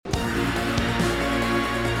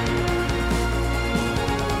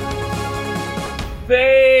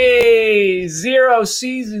Phase Zero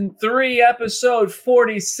Season 3, Episode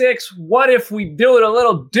 46. What if we do it a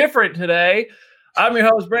little different today? I'm your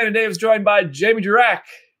host, Brandon Davis, joined by Jamie Durack.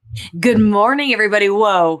 Good morning, everybody.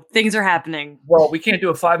 Whoa, things are happening. Well, we can't do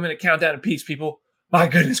a 5-minute countdown in peace, people. My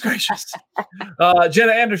goodness gracious.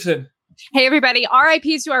 Jenna Anderson. Hey, everybody.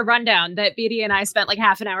 RIPs to our rundown that BD and I spent like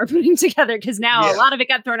half an hour putting together because now a lot of it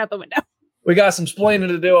got thrown out the window. We got some splaining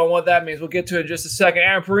to do on what that means. We'll get to it in just a second.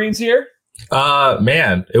 Aaron Perrine's here.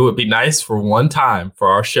 Man, it would be nice for one time for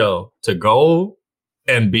our show to go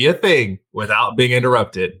and be a thing without being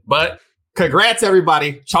interrupted. But congrats,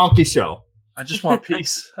 everybody. Chonky show. I just want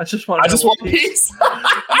peace. I just want peace.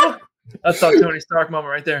 That's the Tony Stark moment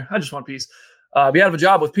right there. I just want peace. Be out of a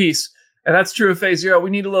job with peace. And that's true of Phase Zero.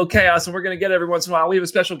 We need a little chaos, and we're going to get every once in a while. We have a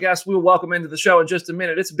special guest we'll welcome into the show in just a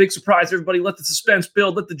minute. It's a big surprise. Everybody let the suspense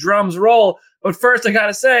build. Let the drums roll. But first, I got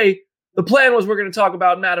to say, the plan was we're going to talk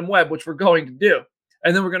about Madam Web, which we're going to do.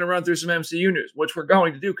 And then we're going to run through some MCU news, which we're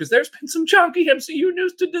going to do because there's been some chunky MCU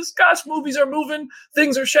news to discuss. Movies are moving.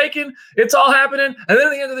 Things are shaking. It's all happening. And then at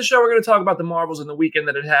the end of the show, we're going to talk about the Marvels and the weekend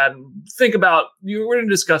that it had and think about, we're going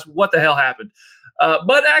to discuss what the hell happened.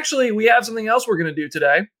 But actually, we have something else we're going to do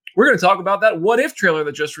today. We're going to talk about that What If trailer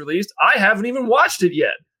that just released. I haven't even watched it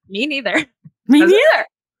yet. Me neither.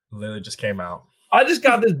 Literally just came out. I just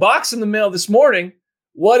got this box in the mail this morning.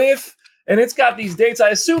 What If? And it's got these dates. I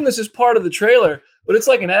assume this is part of the trailer, but it's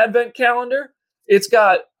like an advent calendar. It's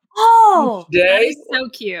got each day. That is so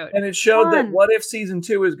cute. And it showed that What If Season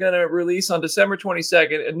 2 is going to release on December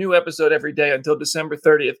 22nd, a new episode every day until December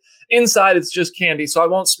 30th. Inside, it's just candy, so I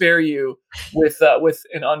won't spare you with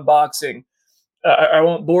an unboxing. I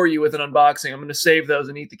won't bore you with an unboxing. I'm going to save those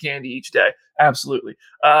and eat the candy each day. Absolutely.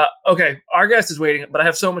 Okay, our guest is waiting, but I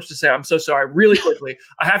have so much to say. I'm so sorry. Really quickly,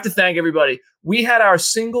 I have to thank everybody. We had our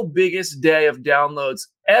single biggest day of downloads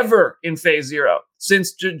ever in Phase Zero.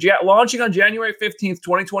 Since launching on January 15th,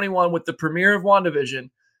 2021 with the premiere of WandaVision,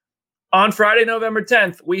 on Friday, November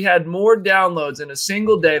 10th, we had more downloads in a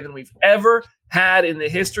single day than we've ever had in the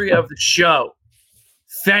history of the show.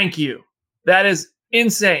 Thank you. That is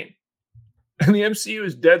insane. And the MCU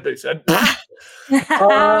is dead, they said.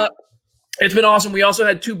 It's been awesome. We also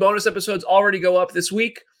had 2 bonus episodes already go up this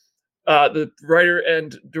week. The writer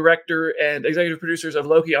and director and executive producers of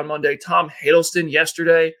Loki on Monday, Tom Hiddleston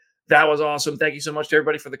yesterday. That was awesome. Thank you so much to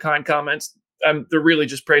everybody for the kind comments. They're really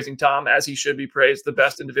just praising Tom as he should be praised, the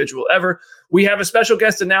best individual ever. We have a special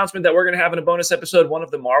guest announcement that we're going to have in a bonus episode. One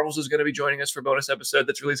of the Marvels is going to be joining us for a bonus episode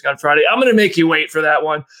that's releasing on Friday. I'm going to make you wait for that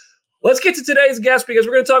one. Let's get to today's guest because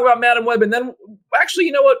we're going to talk about Madam Web. And then, actually,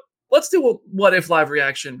 you know what? Let's do a What If live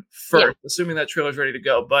reaction first, assuming that trailer's ready to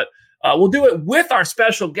go. But we'll do it with our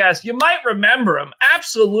special guest. You might remember him.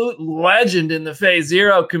 Absolute legend in the Phase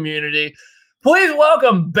Zero community. Please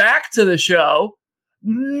welcome back to the show,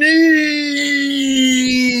 Neebs.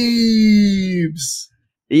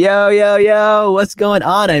 Yo, what's going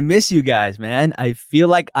on? I miss you guys, man. I feel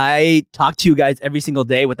like I talk to you guys every single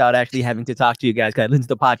day without actually having to talk to you guys because I listen to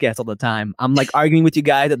the podcast all the time. I'm like arguing with you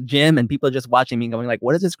guys at the gym and people are just watching me going like,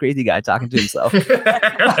 what is this crazy guy talking to himself? Dude,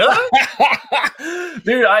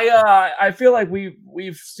 I feel like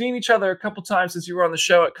we've seen each other a couple times since you were on the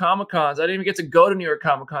show at Comic-Cons. I didn't even get to go to New York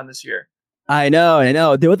Comic-Con this year. I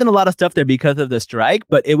know. There wasn't a lot of stuff there because of the strike,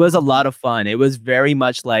 but it was a lot of fun. It was very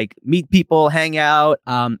much like meet people, hang out.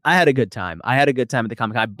 I had a good time. At the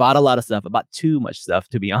Comic-Con. I bought a lot of stuff. I bought too much stuff,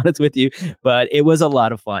 to be honest with you, but it was a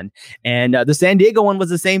lot of fun. And the San Diego one was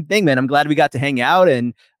the same thing, man. I'm glad we got to hang out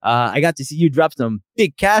and I got to see you drop some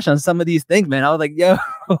big cash on some of these things, man. I was like, yo,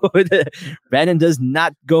 Brandon does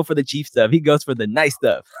not go for the cheap stuff. He goes for the nice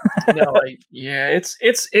stuff.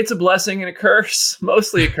 It's a blessing and a curse,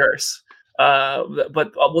 mostly a curse.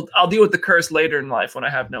 But I'll deal with the curse later in life when I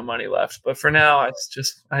have no money left. But for now,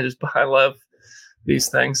 I love these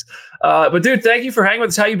things. But dude, thank you for hanging with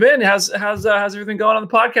us. How you been? How's everything going on the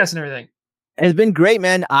podcast and everything? It's been great,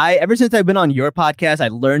 man. Ever since I've been on your podcast, I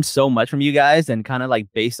learned so much from you guys and kind of like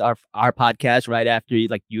based our podcast right after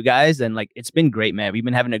like you guys. And like, it's been great, man. We've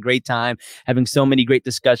been having a great time, having so many great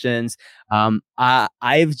discussions.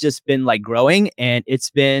 I've just been like growing and it's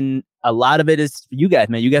been a lot of it is you guys,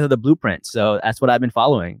 man. You guys are the blueprint. So that's what I've been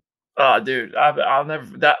following. Oh, dude, I'll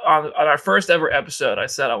never that on our first ever episode. I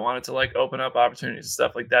said I wanted to like open up opportunities and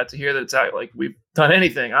stuff like that. To hear that it's out, like we've done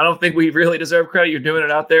anything, I don't think we really deserve credit. You're doing it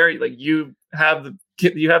out there. Like you have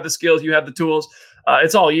the skills, you have the tools.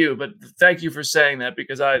 It's all you. But thank you for saying that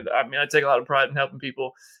because I mean I take a lot of pride in helping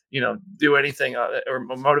people do anything or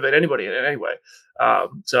motivate anybody in any way.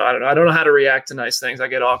 So I don't know. I don't know how to react to nice things. I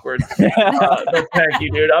get awkward. But thank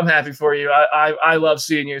you, dude. I'm happy for you. I love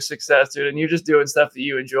seeing your success, dude. And you're just doing stuff that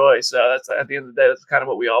you enjoy. So that's, at the end of the day, that's kind of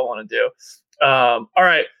what we all want to do. All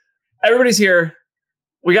right. Everybody's here.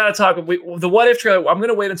 We got to talk. The What If trailer. I'm going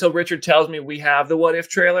to wait until Richard tells me we have the What If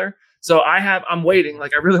trailer. So I'm waiting.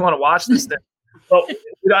 Like, I really want to watch this thing. But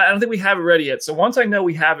I don't think we have it ready yet. So once I know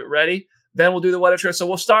we have it ready, then we'll do the What If trailer. So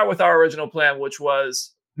we'll start with our original plan, which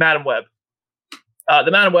was Madam Web.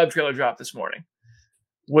 The Madam Web trailer dropped this morning,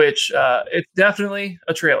 which it's definitely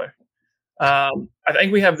a trailer. I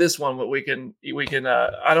think we have this one, but we can.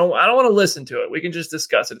 I don't want to listen to it. We can just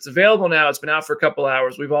discuss it. It's available now. It's been out for a couple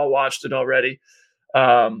hours. We've all watched it already.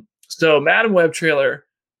 So Madam Web trailer.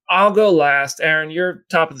 I'll go last. Aaron, you're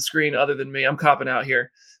top of the screen. Other than me, I'm copping out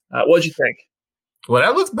here. What'd you think? Well,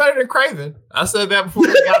 that looks better than Craven. I said that before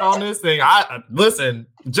we got on this thing. Listen,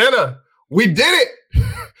 Jenna, we did it.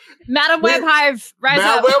 Madam Web Hive, rise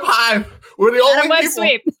Madam up. Web Hive. We're the only Web people.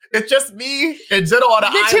 Sweep. It's just me and Jenna on the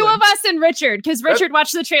island. The two of us and Richard, because Richard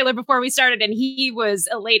watched the trailer before we started, and he was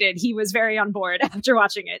elated. He was very on board after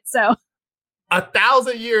watching it. So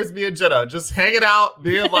 1,000 years, me and Jenna just hanging out,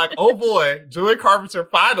 being like, "Oh boy, Julie Carpenter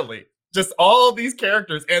finally!" Just all these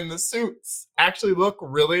characters and the suits actually look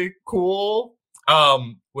really cool.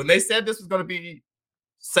 When they said this was going to be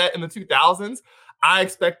set in the 2000s, I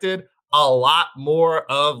expected a lot more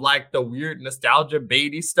of like the weird nostalgia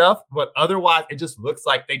baity stuff, but otherwise it just looks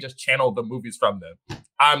like they just channeled the movies from them.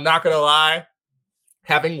 I'm not gonna lie,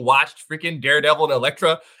 having watched freaking Daredevil and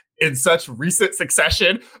Elektra in such recent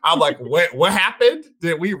succession, I'm like, what happened?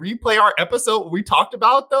 Did we replay our episode when we talked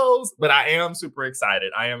about those? But I am super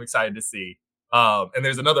excited. I am excited to see. And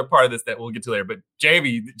there's another part of this that we'll get to later. But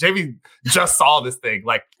Jamie just saw this thing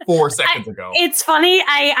like 4 seconds ago. It's funny.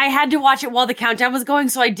 I had to watch it while the countdown was going,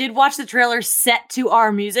 so I did watch the trailer set to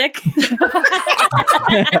our music,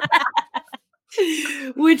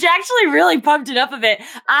 which actually really pumped it up a bit.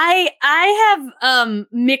 I have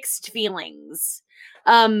mixed feelings.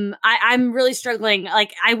 I'm really struggling.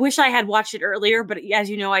 Like, I wish I had watched it earlier, but as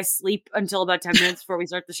you know, I sleep until about 10 minutes before we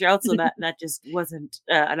start the show. So that just wasn't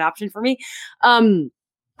an option for me.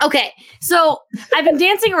 Okay. So I've been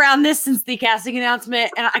dancing around this since the casting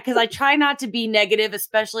announcement, and because I try not to be negative,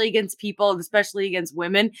 especially against people, and especially against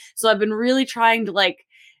women. So I've been really trying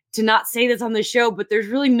to not say this on the show, but there's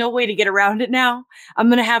really no way to get around it now. I'm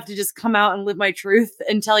going to have to just come out and live my truth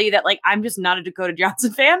and tell you that, like, I'm just not a Dakota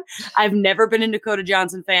Johnson fan. I've never been a Dakota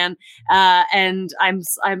Johnson fan. And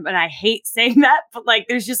I hate saying that, but like,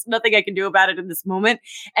 there's just nothing I can do about it in this moment.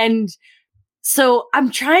 And so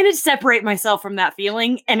I'm trying to separate myself from that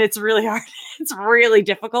feeling, and it's really hard. It's really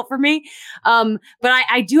difficult for me. But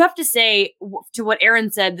I do have to say, to what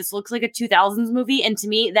Aaron said, this looks like a 2000s movie. And to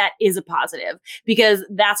me, that is a positive, because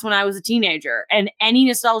that's when I was a teenager, and any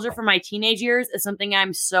nostalgia for my teenage years is something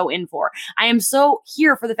I'm so in for. I am so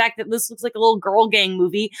here for the fact that this looks like a little girl gang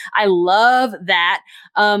movie. I love that.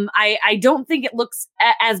 I don't think it looks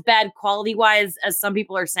as bad quality wise as some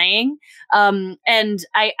people are saying. And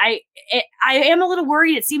I am a little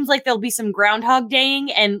worried. It seems like there'll be some Groundhog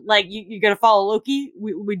Daying, and like you're gonna follow Loki.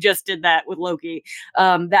 We just did that with Loki.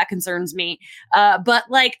 That concerns me. But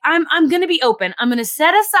like I'm gonna be open. I'm gonna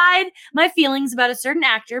set aside my feelings about a certain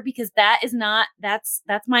actor, because that's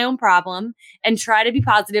my own problem, and try to be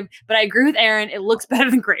positive. But I agree with Aaron. It looks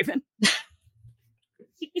better than Craven.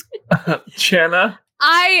 Jenna?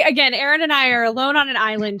 Aaron and I are alone on an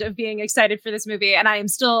island of being excited for this movie, and I'm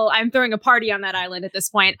throwing a party on that island at this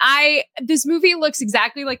point. This movie looks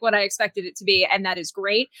exactly like what I expected it to be, and that is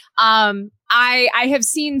great. I have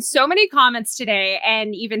seen so many comments today,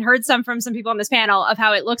 and even heard some from some people on this panel, of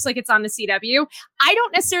how it looks like it's on the CW. I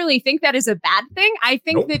don't necessarily think that is a bad thing. I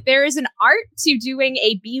think that there is an art to doing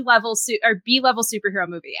a B-level superhero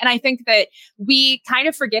movie. And I think that we kind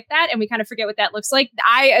of forget that, and we kind of forget what that looks like.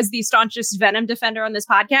 I, as the staunchest Venom defender on this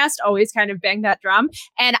podcast, always kind of bang that drum.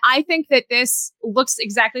 And I think that this looks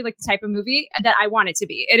exactly like the type of movie that I want it to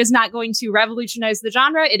be. It is not going to revolutionize the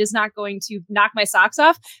genre. It is not going to knock my socks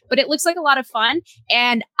off, but it looks like a lot of fun.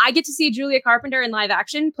 And I get to see Julia Carpenter in live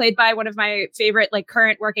action, played by one of my favorite like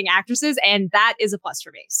current working actresses, and that is a plus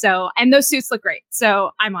for me. So, and those suits look great,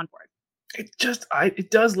 so I'm on board. It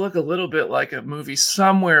does look a little bit like a movie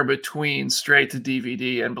somewhere between straight to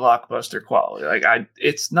DVD and blockbuster quality. Like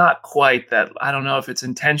it's not quite that. I don't know if it's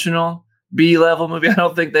intentional B-level movie. I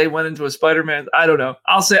don't think they went into a Spider-Man. I don't know.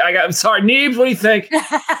 I'm sorry, Neebs, what do you think?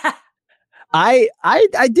 I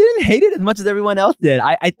didn't hate it as much as everyone else did.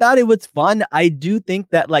 I thought it was fun. I do think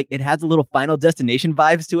that like it has a little Final Destination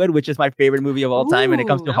vibes to it, which is my favorite movie of all time when it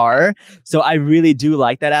comes to horror. So I really do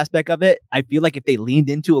like that aspect of it. I feel like if they leaned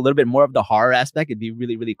into a little bit more of the horror aspect, it'd be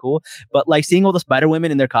really, really cool. But like seeing all the Spider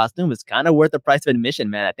Women in their costume is kind of worth the price of admission,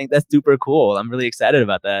 man. I think that's super cool. I'm really excited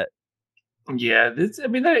about that. Yeah,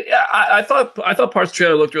 I thought parts of the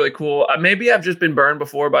trailer looked really cool. Maybe I've just been burned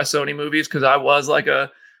before by Sony movies because I was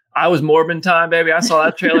Morbin time, baby. I saw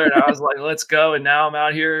that trailer and I was like, let's go. And now I'm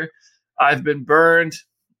out here. I've been burned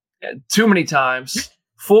too many times.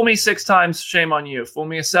 Fool me 6 times, shame on you. Fool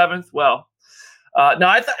me a 7th. Well, no,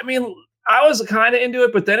 I was kind of into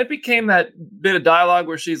it, but then it became that bit of dialogue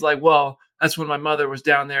where she's like, well, that's when my mother was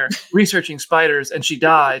down there researching spiders and she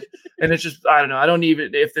died. And it's just, I don't know.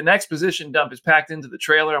 If the exposition dump is packed into the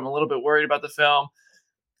trailer, I'm a little bit worried about the film.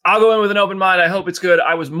 I'll go in with an open mind. I hope it's good.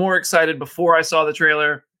 I was more excited before I saw the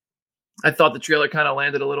trailer. I thought the trailer kind of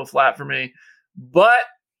landed a little flat for me, but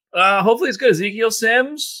hopefully it's good. Ezekiel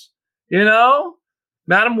Sims,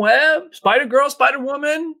 Madam Web, Spider Girl, Spider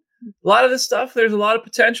Woman. A lot of this stuff, there's a lot of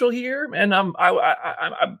potential here, and I'm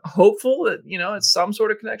hopeful that it's some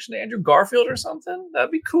sort of connection to Andrew Garfield or something.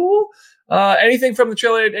 That'd be cool. Anything from the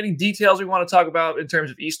trailer? Any details we want to talk about in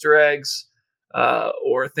terms of Easter eggs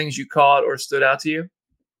or things you caught or stood out to you?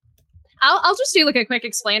 I'll just do like a quick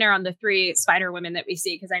explainer on the 3 Spider Women that we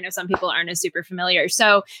see, because I know some people aren't as super familiar.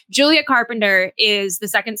 So Julia Carpenter is the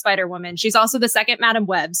second Spider Woman. She's also the second Madam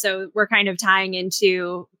Web. So we're kind of tying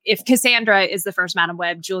into, if Cassandra is the first Madam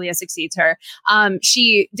Web, Julia succeeds her.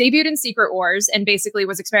 She debuted in Secret Wars and basically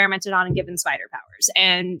was experimented on and given spider powers.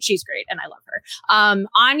 And she's great and I love her.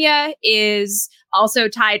 Anya is also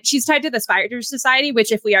tied. She's tied to the Spider Society,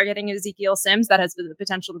 which if we are getting Ezekiel Sims, that has the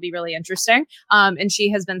potential to be really interesting. And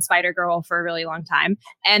she has been Spider Girl for a really long time.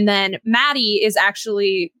 And then Maddie is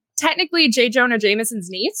actually technically J. Jonah Jameson's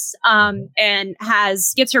niece, and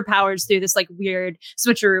gets her powers through this like weird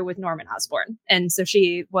switcheroo with Norman Osborn. And so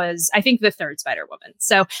she was, I think, the 3rd Spider Woman.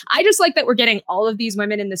 So I just like that we're getting all of these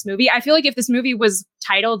women in this movie. I feel like if this movie was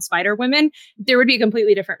titled Spider Women, there would be a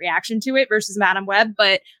completely different reaction to it versus Madam Web,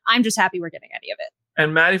 but I'm just happy we're getting any of it.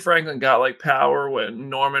 And Maddie Franklin got like power when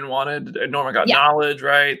Norman wanted, and Norman got knowledge,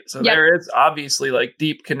 right? So there is obviously like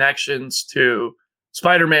deep connections to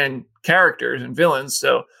Spider-Man characters and villains.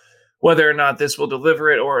 So whether or not this will deliver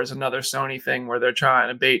it or is another Sony thing where they're trying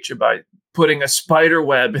to bait you by putting a spider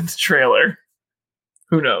web in the trailer,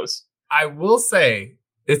 who knows? I will say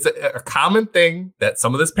it's a common thing that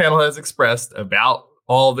some of this panel has expressed about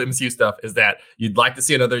all the MCU stuff is that you'd like to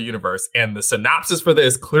see another universe. And the synopsis for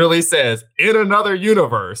this clearly says, in another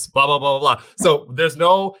universe, blah, blah, blah, blah. So there's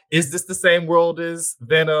no, is this the same world as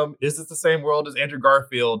Venom? Is this the same world as Andrew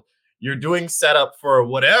Garfield? You're doing setup for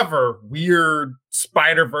whatever weird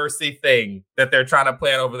Spider-Verse-y thing that they're trying to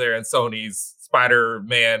plan over there in Sony's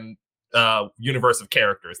Spider-Man universe of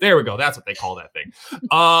characters. There we go. That's what they call that thing.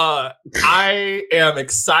 I am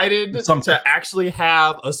excited to actually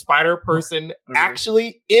have a spider person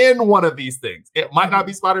actually in one of these things. It might not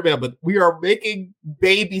be Spider-Man, but we are making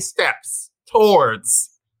baby steps towards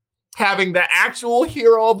having the actual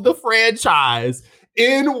hero of the franchise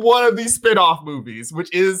in one of these spin-off movies,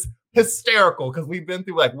 which is hysterical because we've been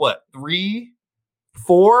through like what, 3,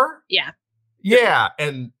 4? Yeah,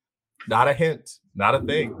 and not a hint, not a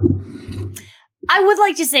thing. I would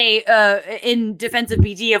like to say, in defense of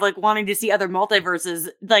BG of like wanting to see other multiverses,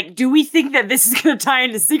 like, do we think that this is going to tie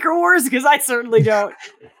into Secret Wars? Because I certainly don't.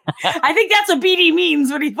 I think that's what BD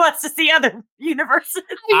means when he wants to see other universes.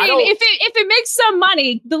 I mean, if it makes some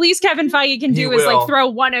money, the least Kevin Feige can do is like throw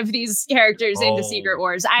one of these characters into Secret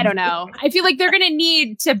Wars. I don't know. I feel like they're going to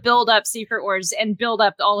need to build up Secret Wars and build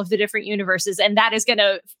up all of the different universes, and that is going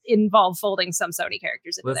to involve folding some Sony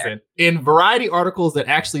characters into there. In Variety articles that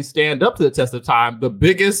actually stand up to the test of time, the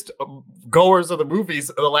biggest goers of the movies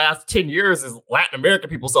of the last 10 years is Latin American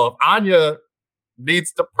people. So if Anya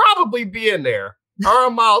needs to probably be in there, her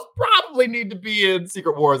and Miles probably need to be in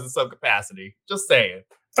Secret Wars in some capacity. Just saying.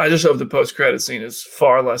 I just hope the post-credit scene is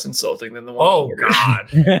far less insulting than the one. Oh, God.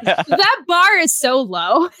 That bar is so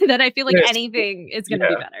low that I feel like anything is going to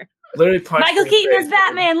be better. Literally Michael Keaton as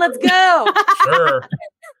Batman. Let's go. Sure.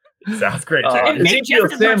 Sounds great. Ezekiel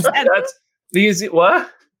Sims. That's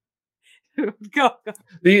what? Go.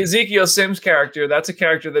 The Ezekiel Sims character, that's a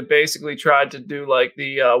character that basically tried to do like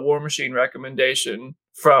the War Machine recommendation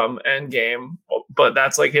from Endgame, but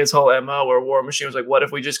that's like his whole MO where War Machine was like, what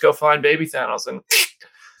if we just go find baby Thanos? And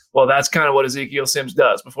well, that's kind of what Ezekiel Sims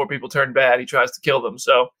does. Before people turn bad, he tries to kill them.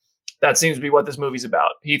 So that seems to be what this movie's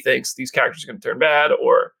about. He thinks these characters are going to turn bad,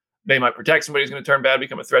 or they might protect somebody who's going to turn bad,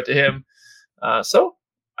 become a threat to him. So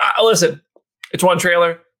listen, It's one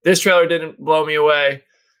trailer. This trailer didn't blow me away.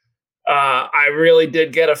 I really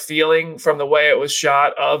did get a feeling from the way it was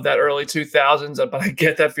shot of that early 2000s, but I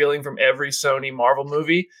get that feeling from every Sony Marvel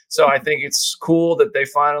movie. So I think it's cool that they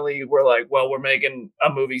finally were like, well, we're making a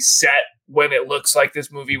movie set when it looks like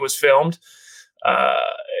this movie was filmed.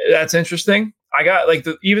 That's interesting. I got like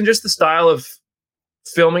even just the style of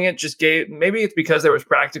filming it just gave, maybe it's because there was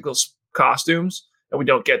practical costumes and we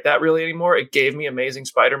don't get that really anymore. It gave me amazing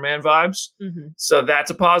Spider-Man vibes. Mm-hmm. So that's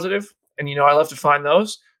a positive. And, I love to find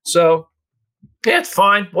those. So yeah, it's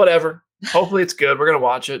fine. Whatever. Hopefully it's good. We're going to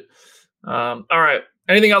watch it. All right.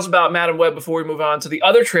 Anything else about Madam Web before we move on to the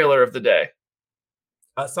other trailer of the day?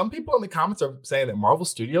 Some people in the comments are saying that Marvel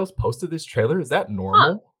Studios posted this trailer. Is that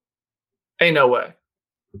normal? Ain't no way.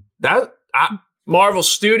 Marvel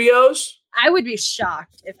Studios? I would be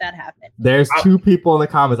shocked if that happened. There's two people in the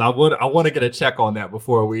comments. I want to get a check on that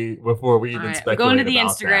before we even speculate. Going to the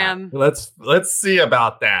about Instagram. That. Let's see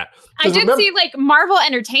about that. I did see like Marvel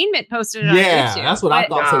Entertainment posted it on YouTube. Yeah, that's what I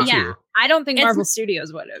thought too. I don't think Marvel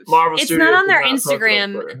Studios would have. It's not on their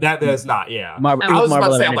Instagram. That is not. Yeah, Marvel, I was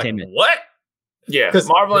Marvel about to say, Entertainment. I'm like, what? Yeah, because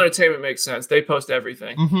Marvel Entertainment makes sense. They post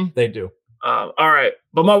everything. Mm-hmm, they do. All right,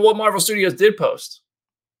 but what Marvel Studios did post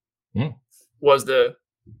was the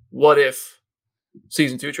What If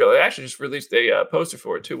Season 2 trailer. They actually just released a poster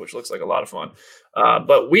for it too, which looks like a lot of fun.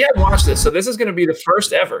 But we haven't watched this, so this is going to be the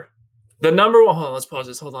first ever. The number one. Hold on, let's pause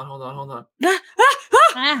this. Hold on.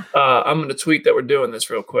 I'm going to tweet that we're doing this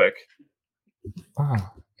real quick. Oh,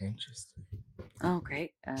 interesting. Oh,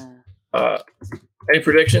 great. Any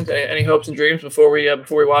predictions? Any hopes and dreams before we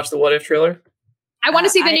watch the What If trailer? I want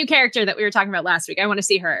to see the new character that we were talking about last week. I want to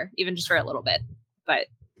see her, even just for a little bit. But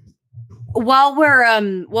while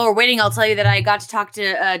we're waiting, I'll tell you that I got to talk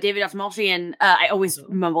to David Dastmalchian. I always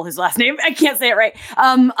mumble his last name. I can't say it right.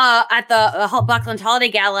 At the Buckland Holiday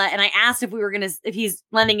Gala, and I asked if he's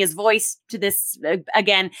lending his voice to this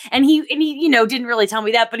again, and he didn't really tell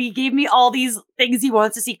me that, but he gave me all these things he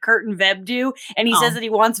wants to see Kurt and Veb do, and he says that he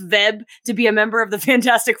wants Veb to be a member of the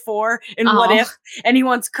Fantastic Four in What If, and he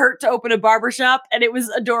wants Kurt to open a barbershop, and it was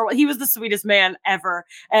adorable. He was the sweetest man ever,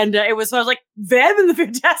 and I was like, Veb and the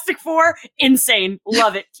Fantastic Four. Insane.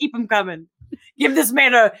 Love it. Keep him coming. Give this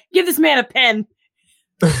man a pen.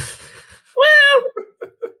 Well,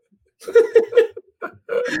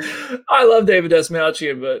 I love David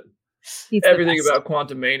Dastmalchian, but everything about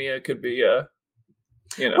Quantumania could be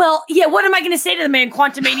Well, yeah, what am I going to say to the man?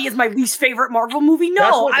 Quantumania is my least favorite Marvel movie?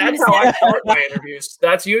 No, that's how I start my interviews.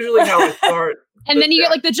 That's usually how I start. And then you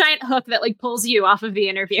get like the giant hook that like pulls you off of the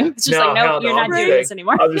interview. It's just you're not doing this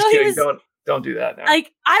anymore. I'm just kidding. Don't do that now.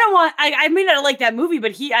 Like, I may not like that movie,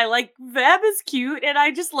 but I like Veb is cute, and I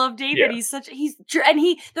just love David. Yeah.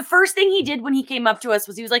 The first thing he did when he came up to us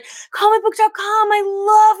was he was like, comicbook.com,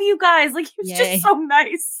 I love you guys. Like, he was just so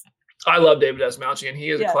nice. I love David Dastmalchian. He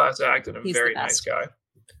is a class act and a very nice guy.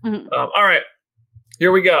 Mm-hmm. All right,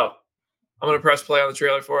 here we go. I'm going to press play on the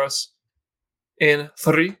trailer for us. In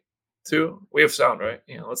 3, 2, we have sound, right?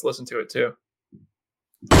 Yeah, let's listen to it too.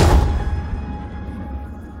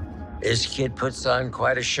 This kid puts on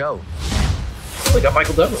quite a show. We got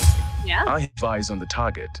Michael Douglas. Yeah. I have eyes on the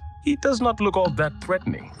target. He does not look all that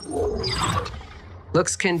threatening.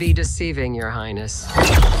 Looks can be deceiving, Your Highness.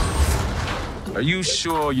 Are you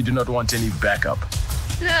sure you do not want any backup?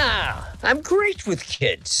 Nah, I'm great with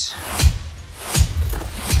kids.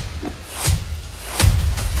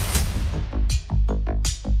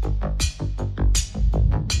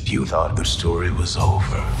 You thought the story was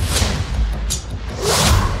over.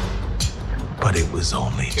 But it was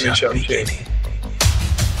only just beginning.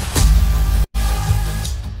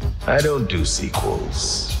 I don't do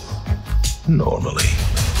sequels, normally.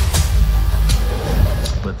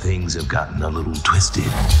 But things have gotten a little twisted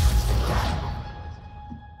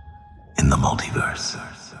in the multiverse.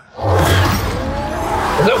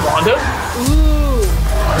 Is that Wanda? Ooh.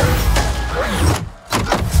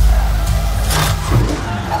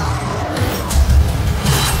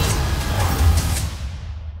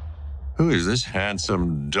 Who is this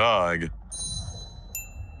handsome dog?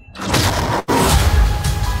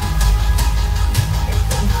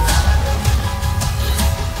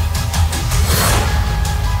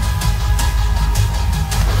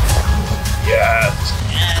 Yes.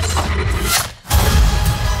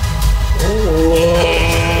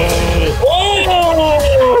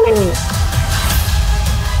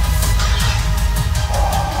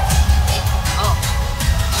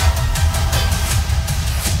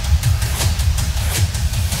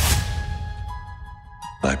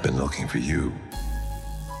 I've been looking for you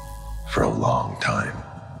for a long time.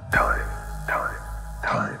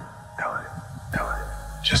 Time.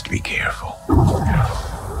 Just be careful.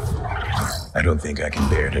 I don't think I can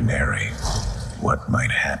bear to narrate what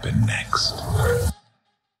might happen next.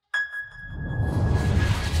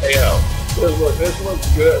 Hey, yo, this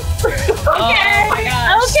looks good. Okay. Oh my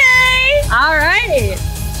gosh. Okay. All right.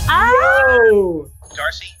 Oh,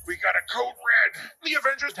 Darcy, we got a code red. The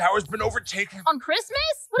Avengers Tower's been overtaken. On Christmas?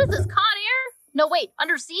 What is this, Con Air? No, wait,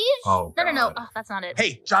 Under Siege? Oh, No. God. Oh, that's not it.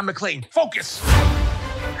 Hey, John McClane, focus!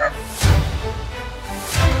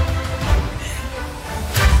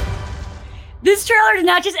 This trailer did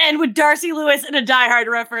not just end with Darcy Lewis and a Die Hard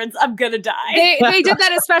reference. I'm gonna die. They did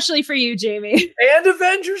that especially for you, Jamie. and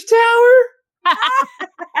Avengers Tower.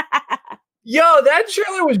 Yo, that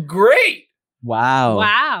trailer was great. Wow.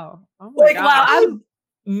 Wow. Oh my Like, gosh. wow, I'm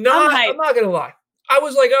hyped. I'm not gonna lie. I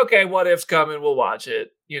was like, okay, What If's coming? We'll watch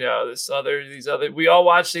it. You know, these other. We all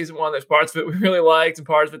watched season 1. There's parts of it we really liked, and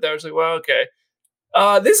parts of it that was like, well, okay.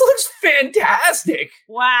 This looks fantastic.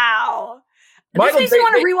 Wow. Michael, This makes me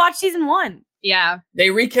want to rewatch season 1. Yeah.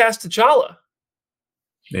 They recast T'Challa.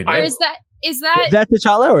 They Or did. is that Is that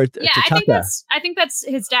T'Challa or yeah, T'Chaka? I think that's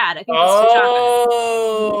his dad. I think that's T'Chaka.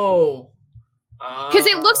 Oh. Because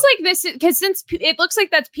it looks like this. Because since it looks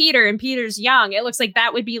like that's Peter and Peter's young, it looks like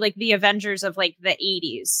that would be like the Avengers of like the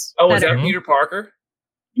 80s. Oh, is that are- Peter Parker?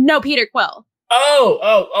 No, Peter Quill.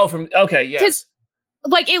 Oh, from okay, yes. Because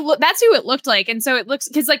like that's who it looked like, and so it looks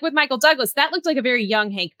because like with Michael Douglas, that looked like a very young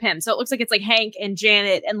Hank Pym. So it looks like it's like Hank and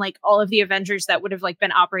Janet and like all of the Avengers that would have like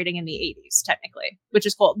been operating in the 80s technically, which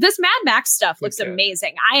is cool. This Mad Max stuff looks Okay.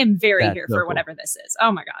 amazing. I am very That's here so for cool. whatever this is.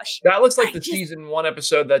 Oh my gosh. That looks like I the just- season 1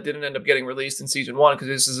 episode that didn't end up getting released in season 1 because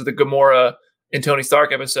this is the Gamora and Tony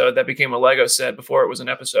Stark episode that became a Lego set before it was an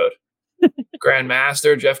episode.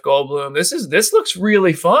 Grandmaster, Jeff Goldblum. This looks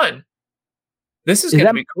really fun. This is Is gonna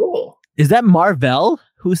that- be cool. Is that Marvel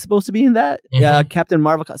who's supposed to be in that? Yeah, Mhm. Captain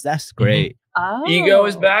Marvel. That's great. Oh, Ego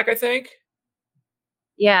is back, I think.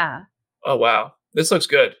 Yeah. Oh wow, this looks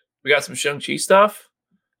good. We got some Shang-Chi stuff.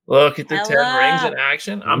 Look at the 10 Hello. rings in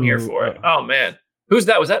action. I'm here for it. Oh man, who's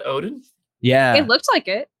that? Was that Odin? Yeah. It looked like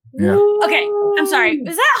it. Yeah. Okay, I'm sorry.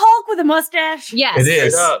 Is that Hulk with a mustache? Yes. It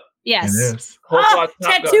is. Straight up. Yes. It is. Hulk Oh, watch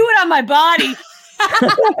Top tattoo it on my body.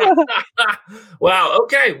 Gun. Wow.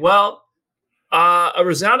 Okay. Well, a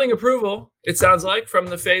resounding approval. It sounds like from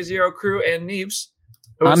the Phase Zero crew and Neebs.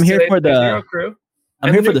 who is I'm here today's for Phase the- Zero crew. I'm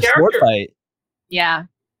And here the for new the sword character. fight. Yeah.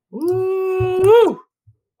 Woo!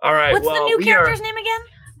 All right. What's well, the new we character's name again?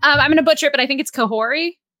 I'm gonna butcher it, but I think it's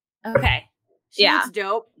Kahori. Okay. She Yeah. looks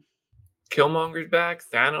dope. Killmonger's back.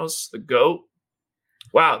 Thanos, the GOAT.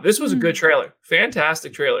 Wow, this was a good trailer.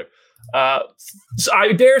 Fantastic trailer. So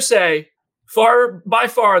I dare say, by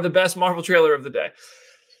far the best Marvel trailer of the day.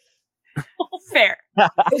 Fair. Can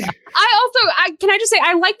I just say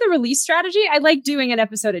I like the release strategy. I like doing an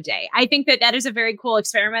episode a day. I think that is a very cool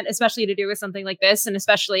experiment, especially to do with something like this, and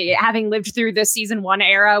especially having lived through the season 1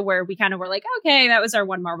 era where we kind of were like, okay, that was our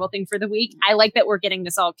one Marvel thing for the week. I like that we're getting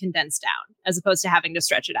this all condensed down as opposed to having to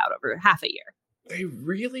stretch it out over half a year. They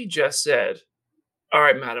really just said, all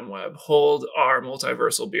right, Madam Web, hold our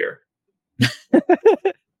multiversal beer.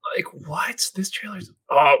 Like, what? This trailer's...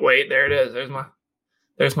 Oh, wait, there it is.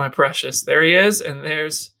 There's my precious. There he is, and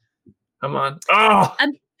there's... Come on. Oh!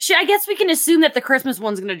 I guess we can assume that the Christmas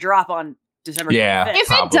one's going to drop on December Yeah. 25th. If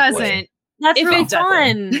Probably. it doesn't, That's If really it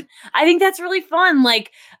doesn't. fun. I think that's really fun.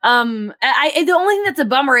 Like, the only thing that's a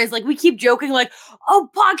bummer is like we keep joking, like, oh,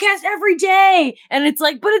 podcast every day, and it's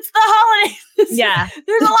like, but it's the holidays. yeah,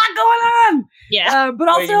 There's a lot going on. yeah. But Wait,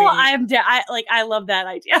 also, you mean- I love that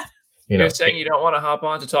idea. You know, You're saying you don't want to hop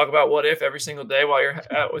on to talk about What If every single day while you're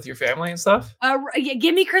out with your family and stuff?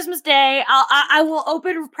 Give me Christmas Day. I will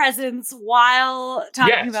open presents while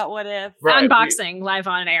talking Yes. about What If. Right. Unboxing live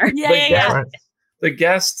on air. Yeah, yeah, yeah. Right. The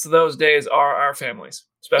guests those days are our families.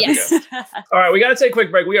 Special Yes. guests. All right, we got to take a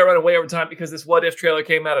quick break. We are running way over time because this What If trailer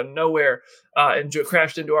came out of nowhere and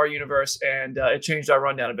crashed into our universe, and it changed our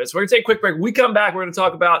rundown a bit. So we're going to take a quick break. When we come back, we're going to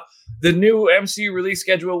talk about the new MCU release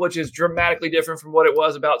schedule, which is dramatically different from what it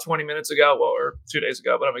was about 20 minutes ago, well, or 2 days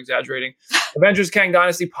ago, but I'm exaggerating. Avengers Kang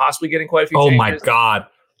Dynasty possibly getting quite a few oh changes. my God.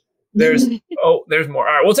 There's more.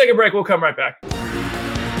 All right, we'll take a break. We'll come right back.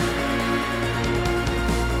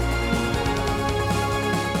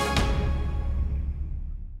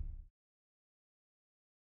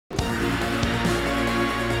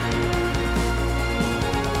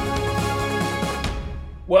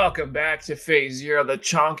 Welcome back to Phase Zero, the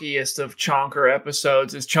chonkiest of chonker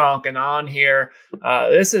episodes is chonking on here.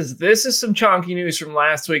 This is some chonky news from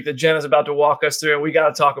last week that Jenna's about to walk us through, and we got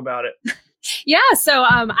to talk about it. Yeah, so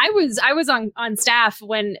I was on staff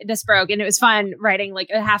when this broke, and it was fun writing like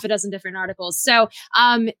a half a dozen different articles. So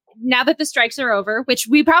now that the strikes are over, which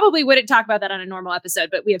we probably wouldn't talk about that on a normal episode,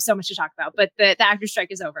 but we have so much to talk about. But the actor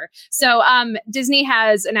strike is over. So Disney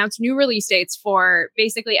has announced new release dates for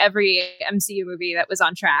basically every MCU movie that was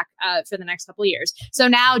on track for the next couple of years. So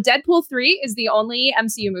now Deadpool 3 is the only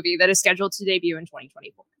MCU movie that is scheduled to debut in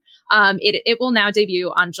 2024. It will now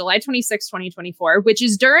debut on July 26, 2024, which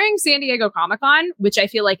is during San Diego Comic-Con, which I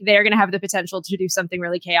feel like they're going to have the potential to do something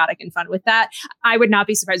really chaotic and fun with that. I would not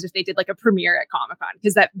be surprised if they did like a premiere at Comic-Con,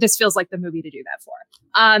 because this feels like the movie to do that for.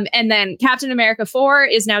 And then Captain America 4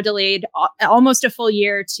 is now delayed almost a full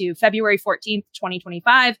year to February 14th,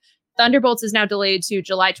 2025. Thunderbolts is now delayed to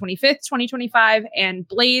July 25th, 2025, and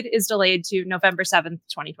Blade is delayed to November 7th,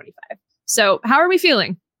 2025. So how are we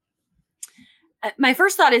feeling? My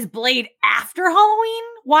first thought is Blade after Halloween?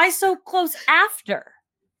 Why so close after?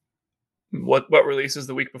 What releases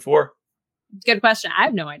the week before? Good question. I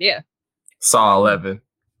have no idea. Saw 11.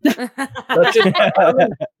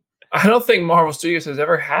 I don't think Marvel Studios has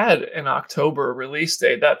ever had an October release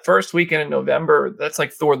date. That first weekend in November, that's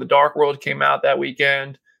like Thor: The Dark World came out that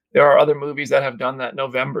weekend. There are other movies that have done that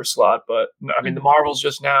November slot, but I mean, the Marvels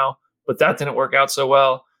just now, but that didn't work out so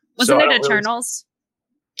well. Wasn't it Eternals?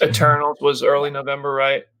 Eternals was early November,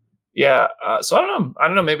 right? Yeah. So I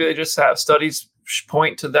don't know. Maybe they just have studies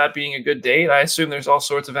point to that being a good date. I assume there's all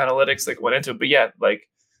sorts of analytics that went into it. But yeah, like,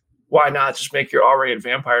 why not just make your R-rated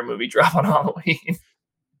vampire movie drop on Halloween?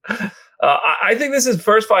 I think this is,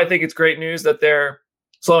 first of all, I think it's great news that they're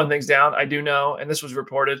slowing things down. I do know, and this was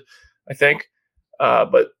reported, I think.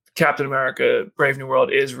 But Captain America: Brave New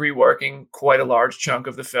World is reworking quite a large chunk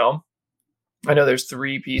of the film. I know there's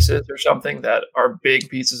 3 pieces or something that are big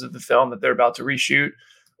pieces of the film that they're about to reshoot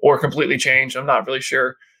or completely change. I'm not really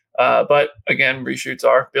sure. But again, reshoots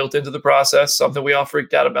are built into the process, something we all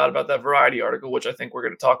freaked out about that Variety article, which I think we're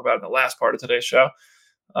going to talk about in the last part of today's show.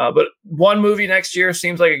 But one movie next year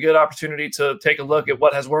seems like a good opportunity to take a look at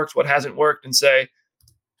what has worked, what hasn't worked, and say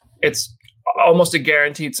it's almost a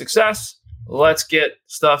guaranteed success. Let's get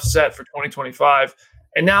stuff set for 2025.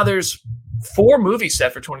 And now there's 4 movies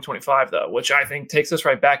set for 2025, though, which I think takes us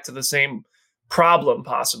right back to the same problem,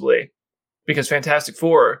 possibly, because Fantastic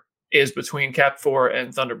Four is between Cap 4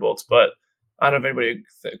 and Thunderbolts. But I don't know if anybody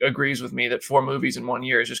agrees with me that 4 movies in 1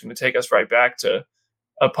 year is just going to take us right back to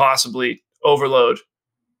a possibly overload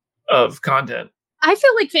of content. I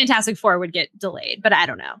feel like Fantastic Four would get delayed, but I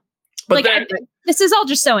don't know. But like, this is all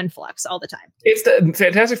just so in flux all the time. It's the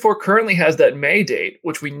Fantastic Four currently has that May date,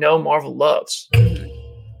 which we know Marvel loves.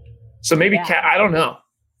 So maybe I don't know.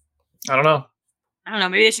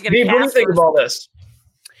 Maybe they should get. What do you think of all this?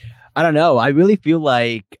 I don't know. I really feel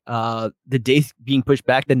like the dates being pushed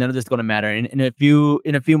back, then none of this is going to matter. In a few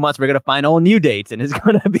months, we're going to find all new dates, and it's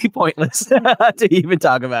going to be pointless to even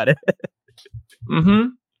talk about it. Mm-hmm.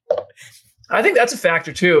 I think that's a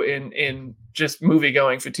factor too in just movie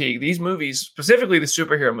going fatigue. These movies, specifically the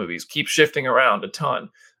superhero movies, keep shifting around a ton. And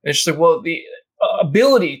it's just like, well, the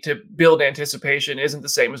ability to build anticipation isn't the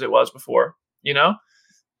same as it was before, you know?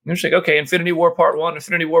 And it's like, okay, Infinity War Part 1,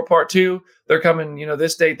 Infinity War Part 2, they're coming,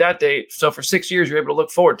 this date, that date. So for 6 years, you're able to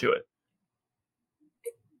look forward to it.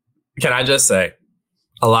 Can I just say,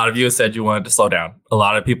 a lot of you have said you wanted to slow down. A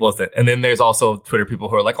lot of people have said, and then there's also Twitter people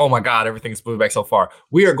who are like, oh my God, everything's moving back so far.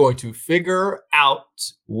 We are going to figure out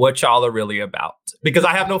what y'all are really about. Because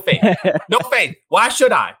I have no faith. No faith. Why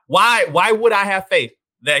should I? Why would I have faith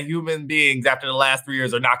that human beings after the last 3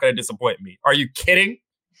 years are not going to disappoint me? Are you kidding?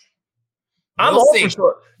 I'm all for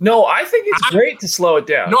sure. No, I think it's great to slow it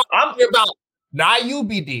down. No, I'm talking about not you,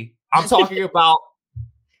 BD. I'm talking about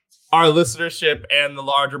our listenership and the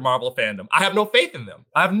larger Marvel fandom. I have no faith in them.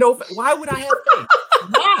 I have no. Why would I have faith?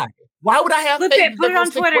 Why? Why would I have faith? Put it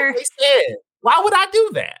on Twitter. Why would I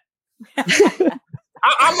do that?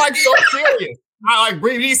 I'm like so serious. I like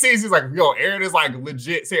BD sees. He's like, yo, Aaron is like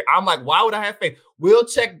legit serious. I'm like, why would I have faith? We'll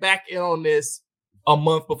check back in on this a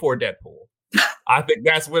month before Deadpool. I think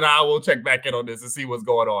that's when I will check back in on this and see what's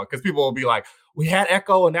going on. Because people will be like, we had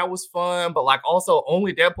Echo and that was fun, but like also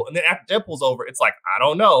only Deadpool. And then after Deadpool's over, it's like, I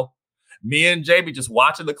don't know. Me and Jamie just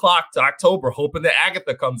watching the clock to October, hoping that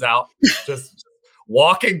Agatha comes out, just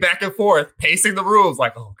walking back and forth, pacing the rooms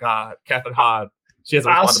like, oh God, Catherine Hahn. She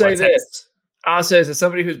hasn't I'll say responded this. I'll say this as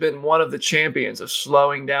somebody who's been one of the champions of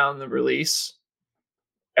slowing down the release.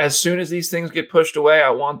 As soon as these things get pushed away, I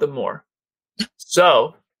want them more.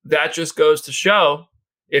 So that just goes to show,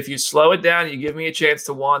 if you slow it down, you give me a chance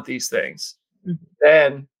to want these things,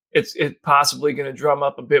 then it's possibly going to drum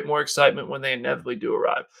up a bit more excitement when they inevitably do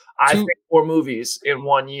arrive. I think 4 movies in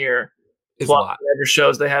 1 year is a lot. Whatever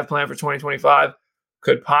shows they have planned for 2025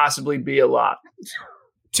 could possibly be a lot.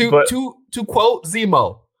 To quote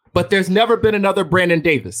Zemo, but there's never been another Brandon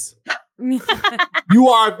Davis. You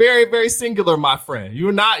are very, very singular, my friend. You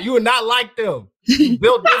are not like them. You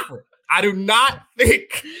built different. I do not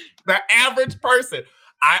think the average person.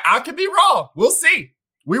 I could be wrong. We'll see.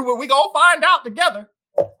 We gonna find out together.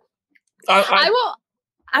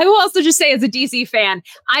 I will also just say, as a DC fan,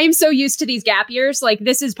 I am so used to these gap years. Like,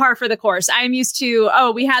 this is par for the course. I am used to,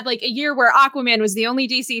 we had like a year where Aquaman was the only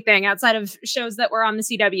DC thing outside of shows that were on the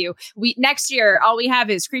CW. Next year, all we have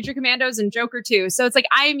is Creature Commandos and Joker 2. So it's like,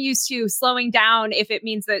 I am used to slowing down if it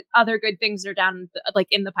means that other good things are down, like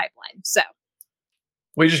in the pipeline. So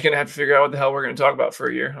we're just going to have to figure out what the hell we're going to talk about for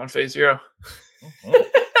a year on Phase Zero.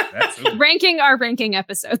 Ranking our ranking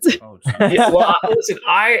episodes. Listen,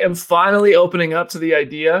 I am finally opening up to the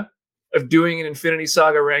idea of doing an Infinity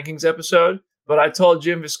Saga rankings episode, but I told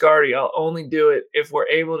Jim Viscardi I'll only do it if we're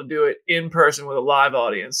able to do it in person with a live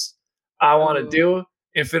audience. I want to do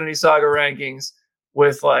Infinity Saga rankings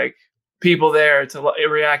with like people there to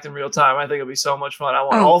react in real time. I think it'll be so much fun. I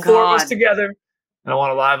want all four of us together. And I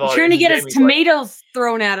want a live audience. Trying to get us tomatoes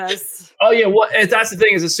thrown at us. Oh yeah, that's the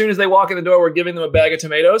thing is, as soon as they walk in the door, we're giving them a bag of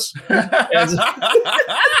tomatoes.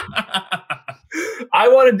 I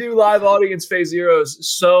want to do live audience Phase Zeros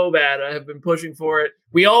so bad. I have been pushing for it.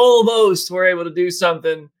 We almost were able to do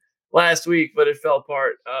something last week, but it fell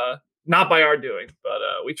apart. Not by our doing, but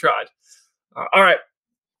we tried. All right,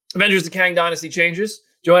 Avengers: The Kang Dynasty changes.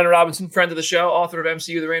 Joanna Robinson, friend of the show, author of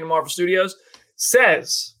MCU: The Reign of Marvel Studios,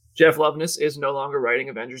 says Jeff Loveness is no longer writing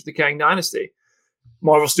Avengers: The Kang Dynasty.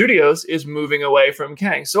 Marvel Studios is moving away from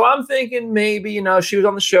Kang. So I'm thinking maybe, she was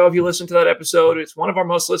on the show. If you listen to that episode, it's one of our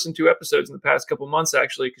most listened to episodes in the past couple months,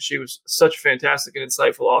 actually, because she was such a fantastic and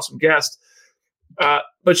insightful, awesome guest.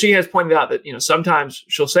 But she has pointed out that, sometimes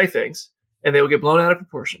she'll say things and they will get blown out of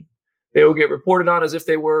proportion. They will get reported on as if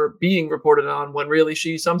they were being reported on, when really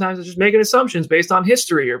she sometimes is just making assumptions based on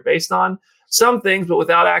history or based on some things, but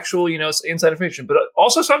without actual, inside information. But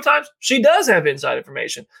also sometimes she does have inside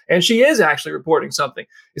information and she is actually reporting something.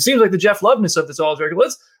 It seems like the Jeff Loveness of this all is very good.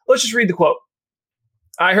 Let's just read the quote.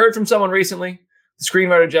 I heard from someone recently, the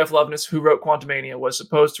screenwriter Jeff Loveness, who wrote Quantumania, was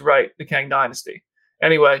supposed to write The Kang Dynasty.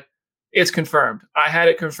 Anyway, it's confirmed. I had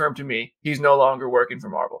it confirmed to me. He's no longer working for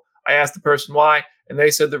Marvel. I asked the person why, and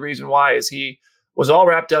they said the reason why is he was all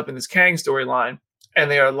wrapped up in this Kang storyline,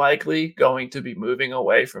 and they are likely going to be moving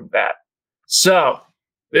away from that. So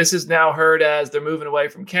this is now heard as they're moving away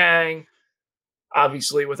from Kang.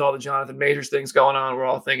 Obviously, with all the Jonathan Majors things going on, we're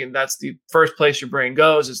all thinking that's the first place your brain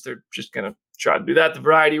goes, is they're just going to try to do that. The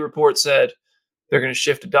Variety report said they're going to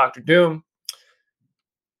shift to Doctor Doom.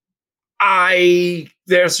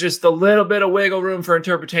 There's just a little bit of wiggle room for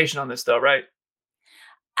interpretation on this, though, right?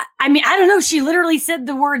 I mean, I don't know. She literally said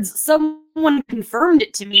the words, someone confirmed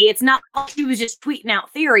it to me. It's not like she was just tweeting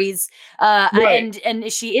out theories. Right.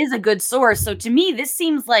 And she is a good source. So to me, this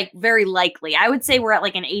seems like very likely. I would say we're at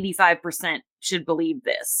like an 85% should believe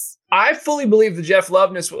this. I fully believe the Jeff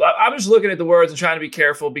Loveness. I'm just looking at the words and trying to be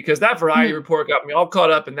careful, because that Variety report got me all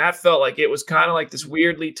caught up, and that felt like it was kind of like this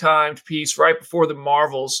weirdly timed piece right before the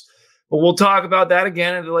Marvels. But we'll talk about that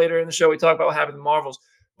again and later in the show. We talk about what happened in the Marvels.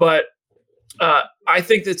 But I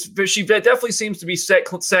think that she definitely seems to be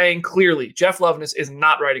saying clearly Jeff Loveness is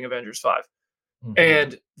not writing Avengers 5. Mm-hmm.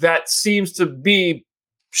 And that seems to be,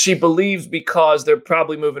 she believes, because they're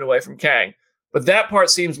probably moving away from Kang. But that part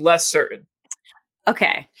seems less certain.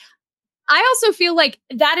 Okay. I also feel like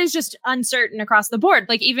that is just uncertain across the board.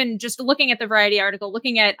 Like, even just looking at the Variety article,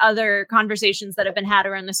 looking at other conversations that have been had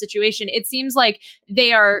around the situation, it seems like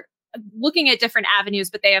they are looking at different avenues,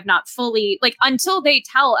 but they have not fully, like, until they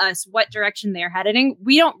tell us what direction they're heading,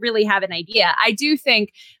 we don't really have an idea. I do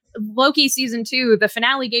think Loki season 2, the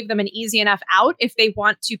finale gave them an easy enough out if they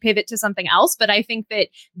want to pivot to something else. But I think that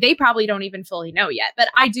they probably don't even fully know yet. But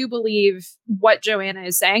I do believe what Joanna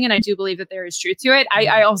is saying, and I do believe that there is truth to it.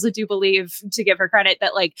 I also do believe, to give her credit,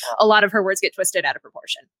 that like a lot of her words get twisted out of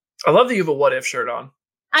proportion. I love that you have a what if shirt on.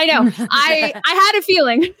 I know. I had a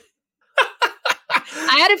feeling.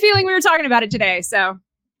 I had a feeling we were talking about it today. So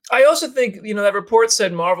I also think, that report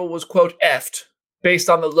said Marvel was, quote, effed based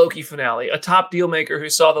on the Loki finale, a top deal maker who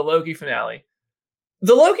saw the Loki finale.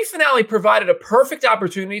 The Loki finale provided a perfect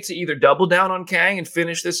opportunity to either double down on Kang and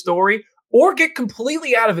finish this story, or get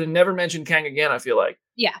completely out of it and never mention Kang again, I feel like.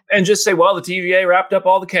 Yeah. And just say, well, the TVA wrapped up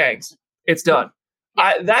all the Kangs. It's done.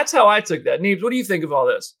 Yeah. That's how I took that. Neebs, what do you think of all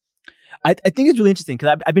this? I think it's really interesting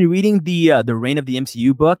because I've been reading the Reign of the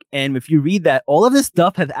MCU book, and if you read that, all of this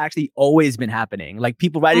stuff has actually always been happening. Like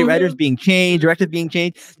people writers being changed, directors being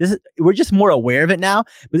changed. We're just more aware of it now,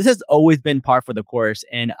 but this has always been par for the course,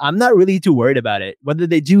 and I'm not really too worried about it. Whether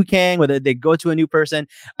they do Kang, whether they go to a new person,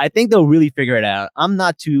 I think they'll really figure it out. I'm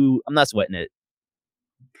not sweating it.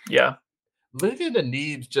 Yeah. Living the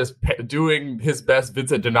Neebs just doing his best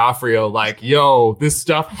Vincent D'Onofrio, like, yo, this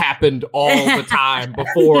stuff happened all the time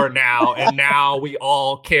before now, and now we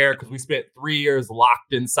all care because we spent 3 years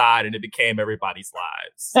locked inside and it became everybody's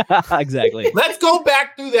lives. Exactly. Let's go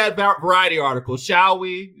back through that Variety article, shall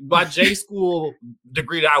we? My J school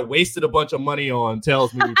degree that I wasted a bunch of money on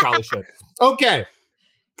tells me we probably should. Okay.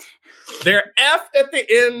 They're effed at the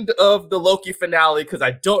end of the Loki finale because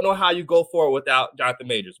I don't know how you go forward without Jonathan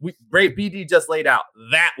Majors. Great BD just laid out.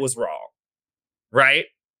 That was wrong. Right?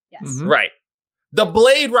 Yes. Mm-hmm. Right. The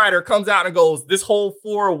Blade Rider comes out and goes, this whole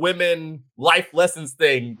 4 women life lessons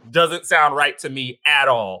thing doesn't sound right to me at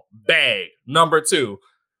all. Bang. Number 2.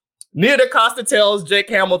 Nia DaCosta tells Jake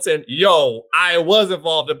Hamilton, yo, I was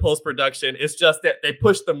involved in post-production. It's just that they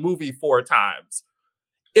pushed the movie 4 times.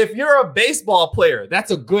 If you're a baseball player, that's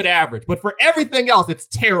a good average. But for everything else, it's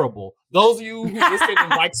terrible. Those of you who listen and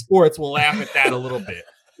like sports will laugh at that a little bit.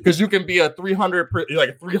 Because you can be a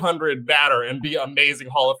 300 batter and be an amazing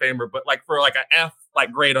Hall of Famer. But like for like an F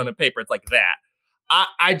grade on the paper, it's like that.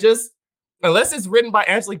 I just, unless it's written by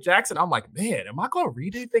Angelique Jackson, I'm like, man, am I going to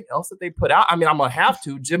read anything else that they put out? I mean, I'm going to have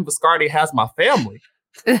to. Jim Viscardi has my family.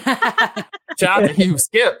 Shout out to He Who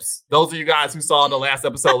Skips. Those of you guys who saw the last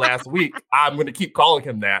episode last week, I'm going to keep calling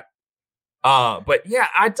him that. But yeah,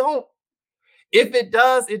 I don't. If it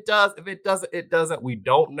does, it does. If it doesn't, it doesn't. We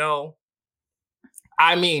don't know.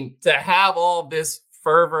 I mean, to have all this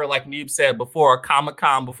fervor, like Neeb said, before a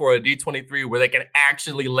Comic-Con, before a D23, where they can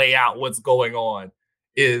actually lay out what's going on,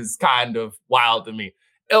 is kind of wild to me.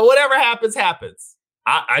 And whatever happens, happens.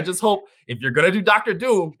 I just hope if you're going to do Doctor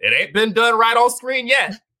Doom, it ain't been done right on screen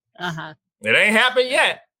yet. Uh-huh. It ain't happened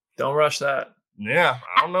yet. Don't rush that. Yeah,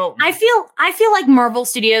 I don't know. I feel like Marvel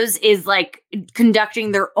Studios is like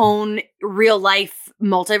conducting their own real life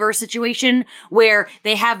multiverse situation where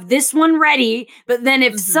they have this one ready, but then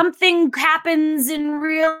if something happens in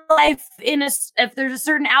real life, if there's a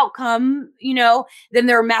certain outcome, then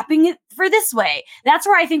they're mapping it for this way. That's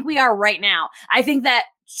where I think we are right now. I think that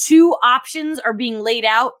 2 options are being laid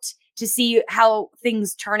out to see how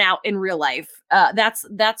things turn out in real life. That's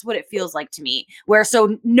what it feels like to me. Where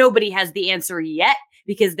so nobody has the answer yet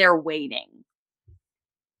because they're waiting.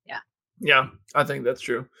 Yeah, I think that's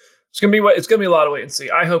true. It's gonna be a lot of wait and see.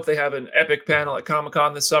 I hope they have an epic panel at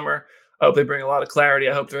Comic-Con this summer. I hope they bring a lot of clarity.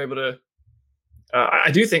 I hope they're able to. I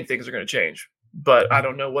do think things are going to change, but I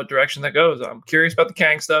don't know what direction that goes. I'm curious about the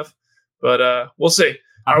Kang stuff, but we'll see.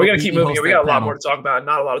 Are we going to keep moving? We got a lot more to talk about, and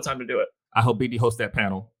not a lot of time to do it. I hope BD hosts that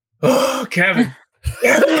panel. Oh, Kevin.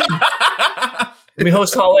 Let me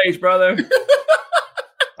host Hall H, brother. I'm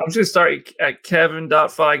just going to start at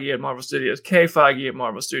Kevin.Feige at Marvel Studios, K Feige at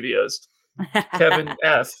Marvel Studios, Kevin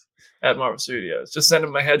F at Marvel Studios. Just send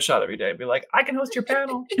him my headshot every day and be like, I can host your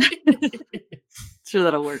panel. Sure,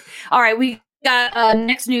 that'll work. All right, we got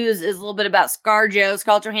next news is a little bit about ScarJo.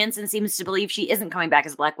 Scarlett Johansson seems to believe she isn't coming back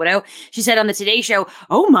as Black Widow. She said on the Today Show,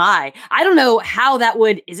 "Oh my, I don't know how that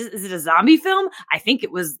would. Is it a zombie film? I think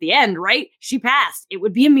it was the end, right? She passed. It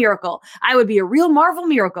would be a miracle. I would be a real Marvel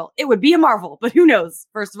miracle. It would be a Marvel, but who knows?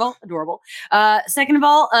 First of all, adorable. Second of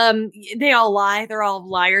all, they all lie. They're all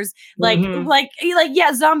liars. Like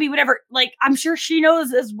yeah, zombie, whatever. Like I'm sure she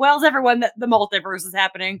knows as well as everyone that the multiverse is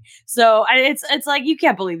happening. So it's like you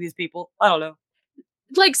can't believe these people. I don't know."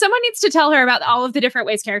 Like someone needs to tell her about all of the different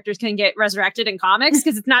ways characters can get resurrected in comics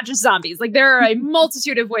because it's not just zombies. Like there are a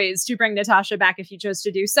multitude of ways to bring Natasha back if you chose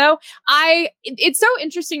to do so. It's so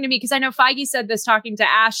interesting to me because I know Feige said this talking to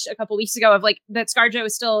Ash a couple weeks ago of like that ScarJo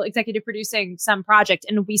is still executive producing some project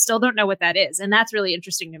and we still don't know what that is. And that's really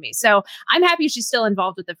interesting to me. So I'm happy she's still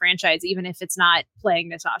involved with the franchise, even if it's not playing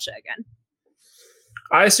Natasha again.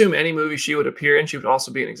 I assume any movie she would appear in, she would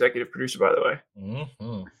also be an executive producer, by the way.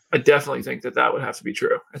 Mm-hmm. I definitely think that would have to be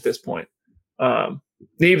true at this point. Neebs,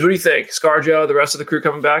 what do you think? ScarJo, the rest of the crew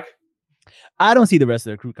coming back? I don't see the rest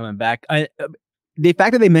of the crew coming back. The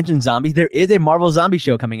fact that they mentioned zombies, there is a Marvel zombie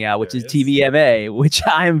show coming out, which is TVMA, which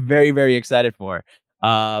I am very, very excited for.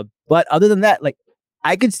 But other than that, like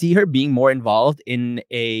I could see her being more involved in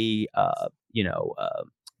a,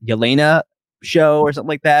 Yelena show or something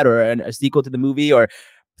like that, or a sequel to the movie or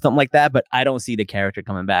something like that. But I don't see the character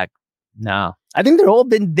coming back. No, I think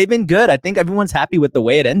they've been good. I think everyone's happy with the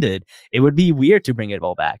way it ended. It would be weird to bring it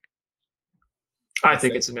all back. I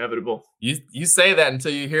think it's inevitable. You say that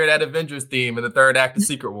until you hear that Avengers theme in the third act of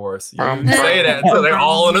Secret Wars. You say that until they're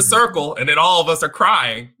all in a circle, and then all of us are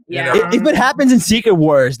crying. Yeah. You know? If it happens in Secret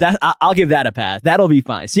Wars, I'll give that a pass. That'll be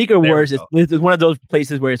fine. Secret Wars is one of those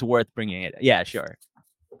places where it's worth bringing it. Yeah, sure.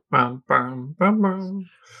 All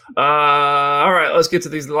right, let's get to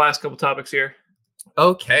the last couple topics here.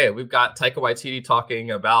 Okay, we've got Taika Waititi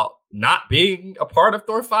talking about not being a part of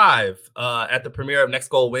Thor 5. At the premiere of Next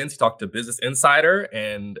Goal Wins, he talked to Business Insider,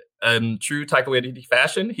 and in true Taika Waititi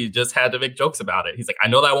fashion, he just had to make jokes about it. He's like, I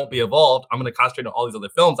know that I won't be involved. I'm going to concentrate on all these other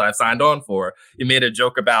films I've signed on for. He made a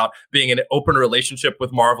joke about being in an open relationship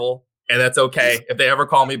with Marvel, and that's okay. If they ever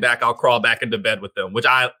call me back, I'll crawl back into bed with them, which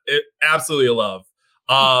I absolutely love.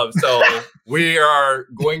 So we are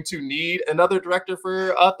going to need another director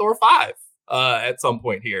for Thor 5. At some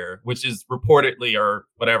point here, which is reportedly or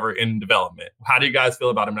whatever in development. How do you guys feel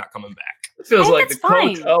about him not coming back? It feels like the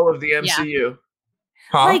Coach O of the MCU. Yeah.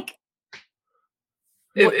 Huh? Like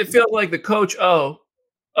it feels like the Coach O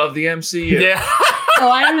of the MCU. Yeah.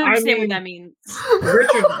 Oh, I don't understand what that means.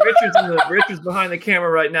 Richard's behind the camera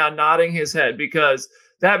right now, nodding his head because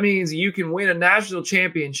that means you can win a national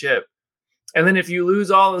championship, and then if you lose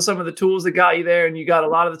some of the tools that got you there, and you got a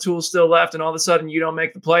lot of the tools still left, and all of a sudden you don't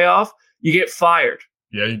make the playoff. You get fired.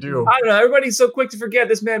 Yeah, you do. I don't know. Everybody's so quick to forget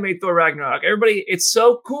this man made Thor Ragnarok. It's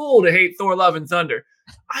so cool to hate Thor Love and Thunder.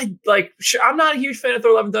 I'm not a huge fan of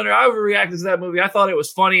Thor Love and Thunder. I overreacted to that movie. I thought it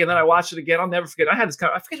was funny, and then I watched it again. I'll never forget. I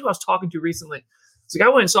forget who I was talking to recently. It's like I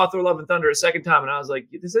went and saw Thor Love and Thunder a second time, and I was like,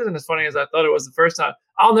 this isn't as funny as I thought it was the first time.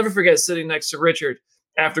 I'll never forget sitting next to Richard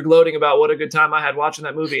after gloating about what a good time I had watching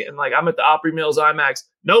that movie. And I'm at the Opry Mills IMAX.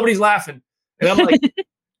 Nobody's laughing. And I'm like,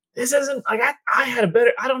 this isn't like I had a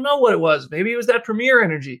better, I don't know what it was. Maybe it was that premiere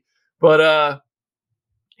energy, but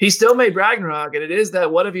he still made Ragnarok, and it is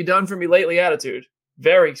that what have you done for me lately attitude.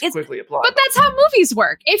 Very quickly applied. But that's how movies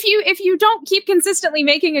work. If you don't keep consistently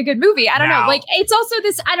making a good movie, I don't know. Like it's also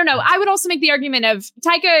this, I don't know. I would also make the argument of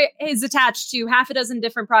Taika is attached to half a dozen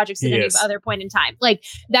different projects at any other point in time. Like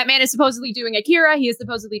that man is supposedly doing Akira. He is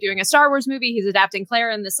supposedly doing a Star Wars movie. He's adapting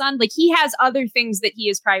Clara and the Sun. Like he has other things that he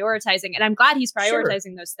is prioritizing. And I'm glad he's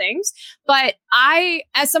prioritizing those things. But I,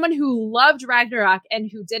 as someone who loved Ragnarok and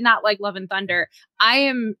who did not like Love and Thunder, I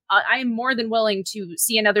am more than willing to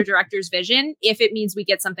see another director's vision if it means we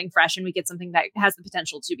get something fresh and we get something that has the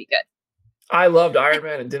potential to be good. I loved Iron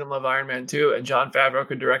Man and didn't love Iron Man 2, and Jon Favreau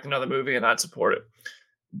could direct another movie and I'd support it.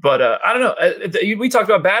 But I don't know. We talked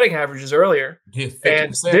about batting averages earlier,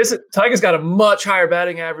 and Taika's got a much higher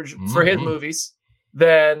batting average for his movies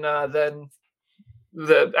than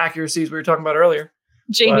the accuracies we were talking about earlier.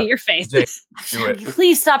 Jamie, your face.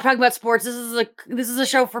 Please stop talking about sports. This is a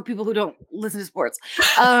show for people who don't listen to sports.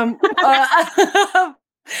 No,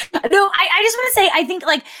 I just want to say, I think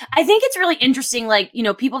it's really interesting. Like,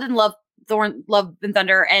 people didn't love Love and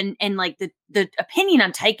Thunder, and like the opinion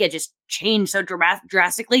on Taika just changed so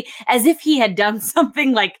drastically, as if he had done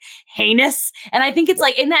something like heinous. And I think it's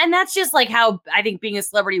like, and that's just like how I think being a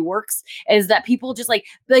celebrity works, is that people just like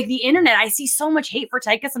the internet. I see so much hate for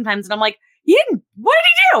Taika sometimes, and I'm like, what did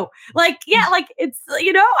he do? Like, yeah, like it's,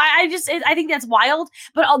 I think that's wild.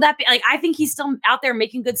 But all that, like, I think he's still out there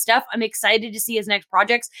making good stuff. I'm excited to see his next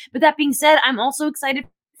projects. But that being said, I'm also excited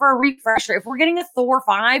for a refresher. If we're getting a Thor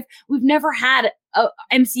 5, we've never had a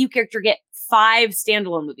MCU character get 5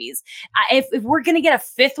 standalone movies. If we're going to get a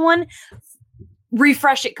 5th one,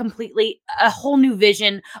 refresh it completely, a whole new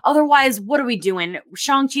vision. Otherwise, what are we doing?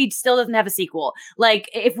 Shang-Chi still doesn't have a sequel. Like,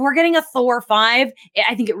 if we're getting a Thor 5,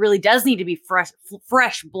 I think it really does need to be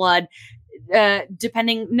fresh blood. It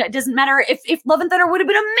doesn't matter if Love and Thunder would have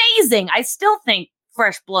been amazing. I still think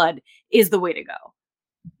fresh blood is the way to go.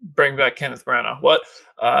 Bring back Kenneth Branagh. What?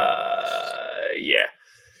 Yeah.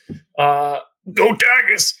 Go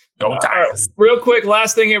Tigers. Go Tigers. Real quick,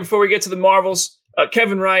 last thing here before we get to the Marvels.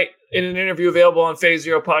 Kevin Wright, in an interview available on Phase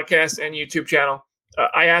Zero podcast and YouTube channel,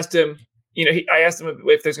 I asked him,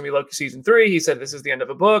 if there's going to be Loki season 3. He said this is the end of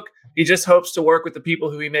a book. He just hopes to work with the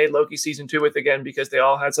people who he made Loki season 2 with again, because they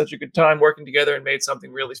all had such a good time working together and made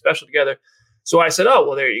something really special together. So I said, oh,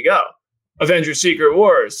 well, there you go. Avengers Secret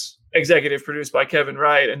Wars, executive produced by Kevin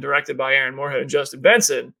Wright and directed by Aaron Moorhead and Justin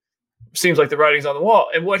Benson. Seems like the writing's on the wall.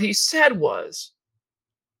 And what he said was,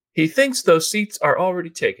 he thinks those seats are already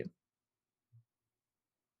taken.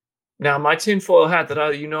 Now, my tinfoil hat that I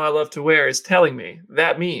love to wear is telling me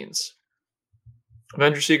that means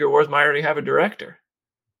Avengers Secret Wars might already have a director.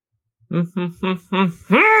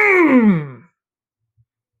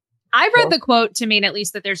 I read the quote to mean at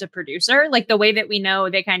least that there's a producer, like the way that we know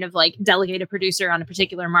they kind of like delegate a producer on a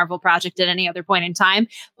particular Marvel project at any other point in time.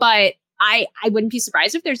 But I wouldn't be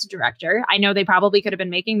surprised if there's a director. I know they probably could have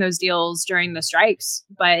been making those deals during the strikes,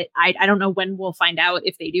 but I don't know when we'll find out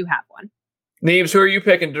if they do have one. Neebs, who are you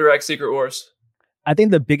picking to direct Secret Wars? I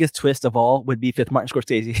think the biggest twist of all would be if Martin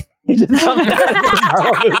Scorsese. He just comes out of the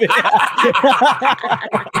Marvel movie.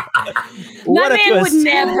 That What a man would twist.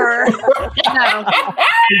 never. No.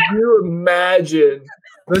 Could you imagine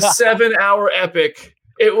the 7-hour epic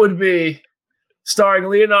it would be starring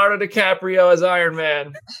Leonardo DiCaprio as Iron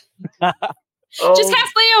Man? Just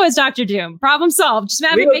cast Leo as Doctor Doom. Problem solved. Just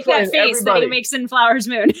have him Leo's make that playing face that everybody. he makes in Flowers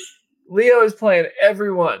Moon. Leo is playing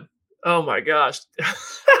everyone. Oh my gosh.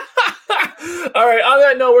 All right. On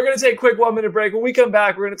that note, we're going to take a quick 1-minute break. When we come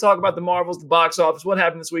back, we're going to talk about the Marvels, the box office, what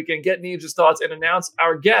happened this weekend, get Neebs' thoughts, and announce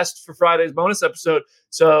our guest for Friday's bonus episode.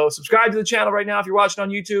 So subscribe to the channel right now if you're watching on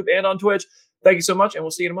YouTube and on Twitch. Thank you so much, and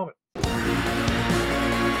we'll see you in a moment.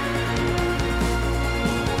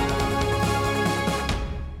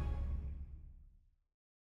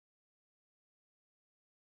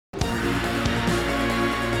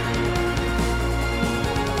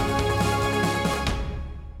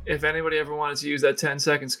 If anybody ever wanted to use that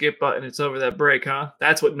 10-second skip button, it's over that break, huh?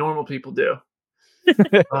 That's what normal people do.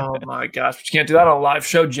 Oh my gosh. But you can't do that on a live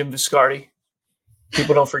show, Jim Viscardi.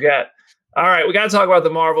 People don't forget. All right, we got to talk about the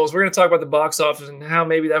Marvels. We're going to talk about the box office and how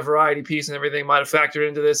maybe that variety piece and everything might have factored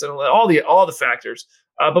into this and all the factors.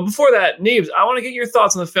 But before that, Neebs, I want to get your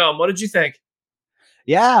thoughts on the film. What did you think?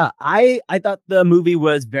 Yeah, I thought the movie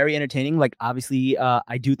was very entertaining. Like, obviously,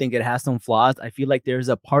 I do think it has some flaws. I feel like there's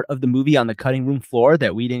a part of the movie on the cutting room floor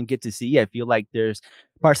that we didn't get to see. I feel like there's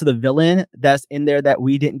parts of the villain that's in there that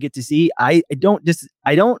we didn't get to see. I don't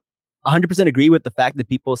 100% agree with the fact that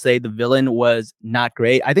people say the villain was not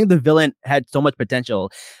great. I think the villain had so much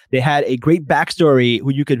potential. They had a great backstory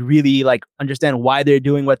who you could really like understand why they're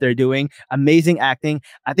doing what they're doing. Amazing acting.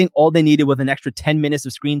 I think all they needed was an extra 10 minutes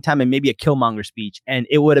of screen time and maybe a Killmonger speech, and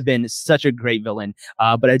it would have been such a great villain.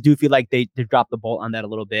 But I do feel like they dropped the ball on that a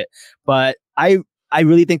little bit. But I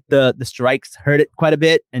really think the strikes hurt it quite a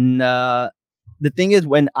bit. And the thing is,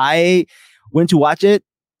 when I went to watch it,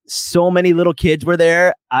 so many little kids were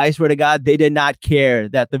there. I swear to God, they did not care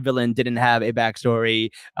that the villain didn't have a backstory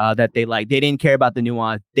that they liked. They didn't care about the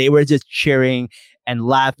nuance. They were just cheering and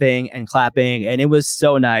laughing and clapping. And it was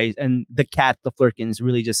so nice. And the cat, the Flurkins,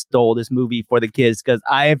 really just stole this movie for the kids because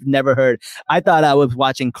I've never heard. I thought I was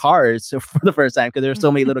watching Cars for the first time because there's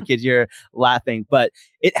so many little kids here laughing. But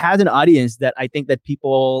it has an audience that I think that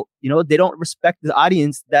people, they don't respect the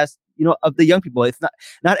audience that's, of the young people. It's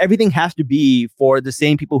not everything has to be for the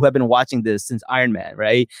same people who have been watching this since Iron Man,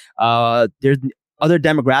 right? There's other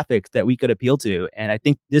demographics that we could appeal to. And I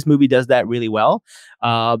think this movie does that really well.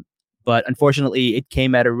 But unfortunately, it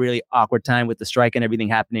came at a really awkward time with the strike and everything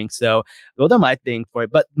happening. So those are my things for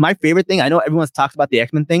it. But my favorite thing, I know everyone's talked about the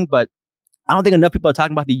X-Men thing, but I don't think enough people are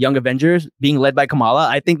talking about the Young Avengers being led by Kamala.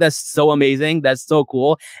 I think that's so amazing. That's so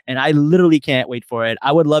cool. And I literally can't wait for it.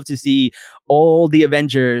 I would love to see all the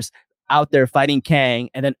Avengers out there fighting Kang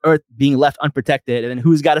and then Earth being left unprotected. And then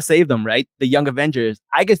who's got to save them, right? The Young Avengers.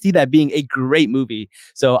 I could see that being a great movie.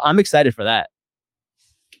 So I'm excited for that.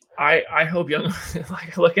 I hope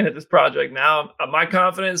like looking at this project now, my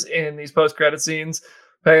confidence in these post-credit scenes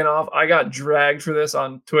paying off. I got dragged for this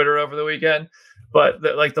on Twitter over the weekend, but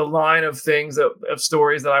the line of things of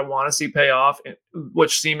stories that I want to see pay off,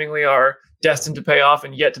 which seemingly are destined to pay off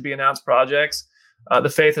and yet to be announced projects. The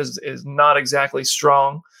faith is not exactly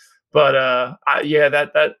strong, but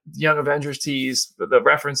that Young Avengers tease, the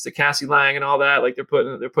reference to Cassie Lang and all that, like they're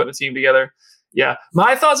putting a team together. Yeah,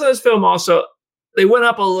 my thoughts on this film also. They went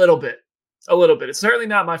up a little bit. It's certainly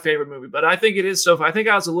not my favorite movie, but I think it is. So I think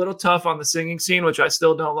I was a little tough on the singing scene, which I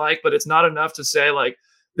still don't like, but it's not enough to say like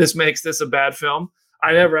this makes this a bad film.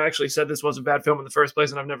 I never actually said this was a bad film in the first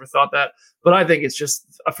place, and I've never thought that. But I think it's just,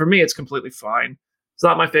 for me, it's completely fine. It's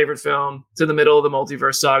not my favorite film. It's in the middle of the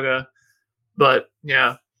multiverse saga. But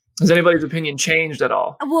yeah. Has anybody's opinion changed at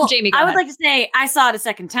all? Well, Jamie, I would like to say I saw it a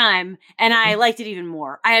second time and I liked it even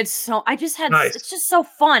more. Nice. It's just so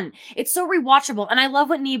fun. It's so rewatchable. And I love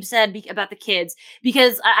what Neeb said about the kids,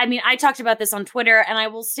 because I talked about this on Twitter and I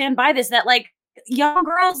will stand by this, that like young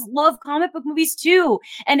girls love comic book movies too.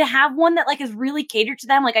 And to have one that like is really catered to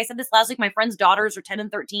them. Like I said this last week, my friend's daughters are 10 and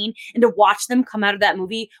 13, and to watch them come out of that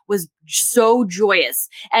movie was so joyous.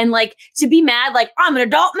 And like to be mad, like I'm an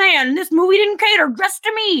adult man and this movie didn't cater just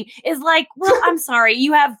to me, is like, well, I'm sorry.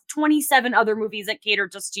 You have 27 other movies that cater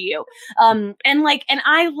just to you. And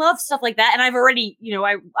I love stuff like that. And I've already,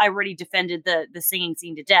 I already defended the singing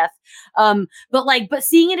scene to death. But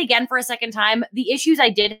seeing it again for a second time, the issues I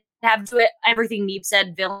did have to it, everything Neeb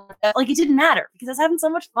said, villain, like it didn't matter because I was having so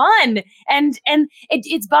much fun. And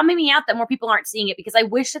it's bumming me out that more people aren't seeing it because I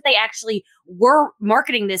wish that they actually were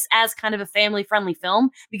marketing this as kind of a family friendly film,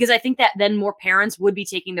 because I think that then more parents would be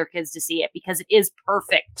taking their kids to see it because it is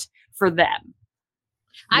perfect for them.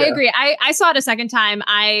 I agree. I saw it a second time.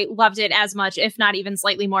 I loved it as much, if not even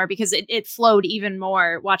slightly more, because it flowed even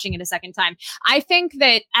more watching it a second time. I think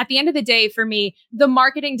that at the end of the day, for me, the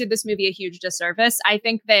marketing did this movie a huge disservice. I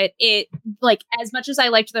think that it, like, as much as I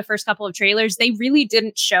liked the first couple of trailers, they really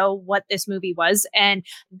didn't show what this movie was. And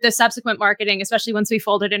the subsequent marketing, especially once we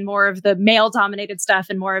folded in more of the male-dominated stuff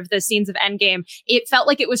and more of the scenes of Endgame, it felt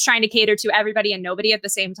like it was trying to cater to everybody and nobody at the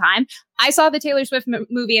same time. I saw the Taylor Swift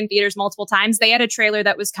movie in theaters multiple times. They had a trailer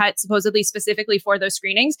that was cut supposedly specifically for those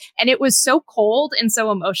screenings, and it was so cold and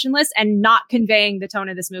so emotionless and not conveying the tone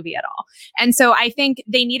of this movie at all. And so I think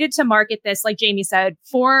they needed to market this, like Jamie said,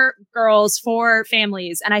 for girls, for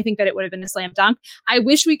families, and I think that it would have been a slam dunk. I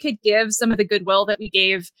wish we could give some of the goodwill that we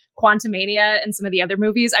gave Quantumania and some of the other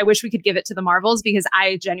movies. I wish we could give it to the Marvels because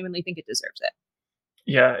I genuinely think it deserves it.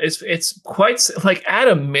 Yeah, it's quite, like, at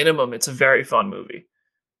a minimum, it's a very fun movie.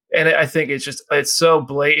 And I think it's so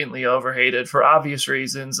blatantly overhated for obvious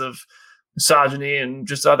reasons of misogyny and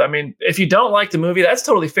just other. I mean, if you don't like the movie, that's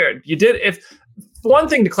totally fair. You did. If one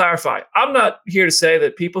thing to clarify, I'm not here to say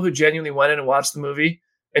that people who genuinely went in and watched the movie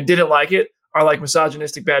and didn't like it are like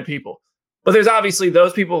misogynistic bad people. But there's obviously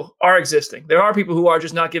those people are existing. There are people who are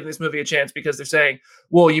just not giving this movie a chance because they're saying,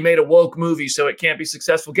 well, you made a woke movie, so it can't be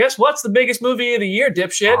successful. Guess what's the biggest movie of the year,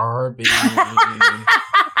 dipshit?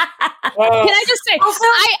 Can I just say,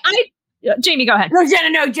 Jamie, go ahead.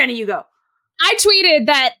 No, Jenny, you go. I tweeted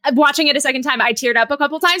that watching it a second time, I teared up a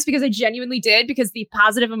couple times because I genuinely did, because the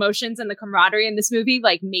positive emotions and the camaraderie in this movie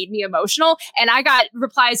like made me emotional. And I got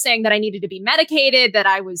replies saying that I needed to be medicated, that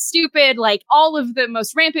I was stupid, like all of the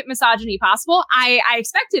most rampant misogyny possible. I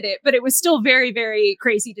expected it, but it was still very, very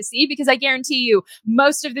crazy to see, because I guarantee you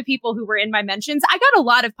most of the people who were in my mentions, I got a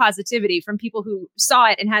lot of positivity from people who saw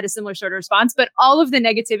it and had a similar sort of response, but all of the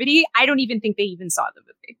negativity, I don't even think they even saw the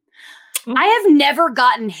movie. I have never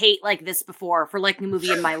gotten hate like this before for liking a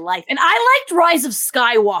movie in my life. And I liked Rise of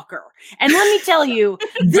Skywalker. And let me tell you,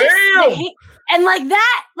 and like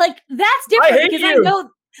that's different because I know,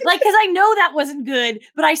 because I know that wasn't good,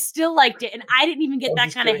 but I still liked it. And I didn't even get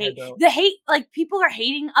that kind of hate. The hate, like, people are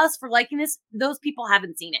hating us for liking this. Those people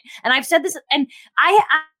haven't seen it. And I've said this, and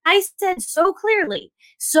I said so clearly,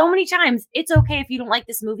 so many times, it's okay if you don't like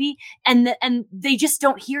this movie, and they just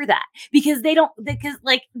don't hear that because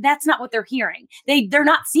that's not what they're hearing. They're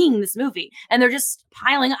not seeing this movie, and they're just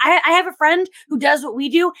piling. I have a friend who does what we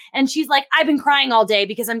do, and she's like, I've been crying all day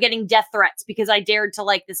because I'm getting death threats because I dared to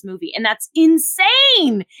like this movie, and that's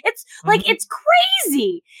insane. It's like, it's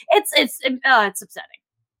crazy. It's upsetting.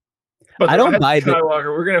 But I don't buy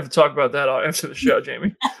Skywalker. We're gonna have to talk about that after the show,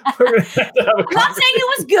 Jamie. We're gonna have to have I'm not saying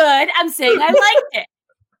it was good. I'm saying I liked it.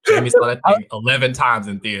 Jamie saw that thing 11 times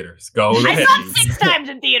in theaters. Go ahead. I saw it 6 times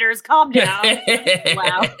in theaters. Calm down.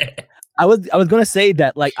 Wow. I was gonna say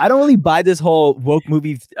that, like, I don't really buy this whole woke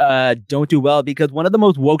movies don't do well, because one of the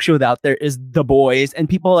most woke shows out there is The Boys, and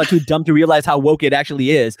people are too dumb to realize how woke it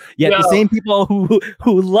actually is. Yet the same people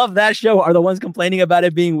who love that show are the ones complaining about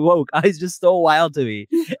it being woke. It's just so wild to me.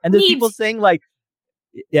 And there's people saying, like,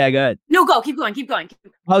 yeah, go ahead. No, go. Keep going.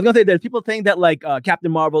 I was gonna say, there's people saying that, like,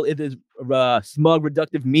 Captain Marvel is this smug,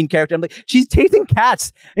 reductive, mean character. I'm like, she's chasing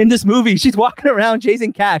cats in this movie. She's walking around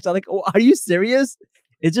chasing cats. I'm like, oh, are you serious?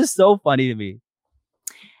 It's just so funny to me.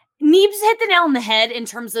 Neebs hit the nail on the head in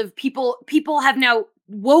terms of people have now,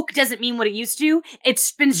 woke doesn't mean what it used to.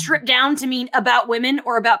 It's been stripped down to mean about women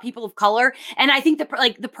or about people of color. And I think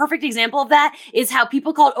the perfect example of that is how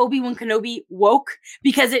people called Obi-Wan Kenobi woke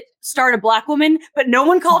because it starred a black woman, but no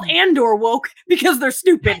one called Andor woke because they're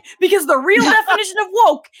stupid. Because the real definition of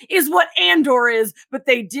woke is what Andor is, but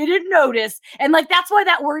they didn't notice. And like, that's why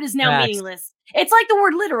that word is now meaningless. It's like the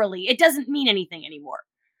word literally. It doesn't mean anything anymore.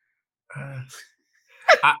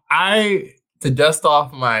 I to dust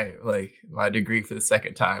off my degree for the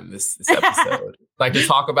second time this episode, like, to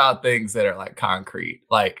talk about things that are like concrete.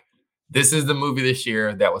 Like, this is the movie this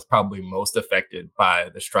year that was probably most affected by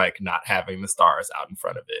the strike not having the stars out in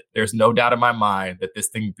front of it. There's no doubt in my mind that this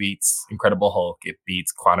thing beats Incredible Hulk. It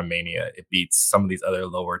beats Quantumania. It beats some of these other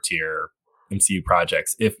lower tier MCU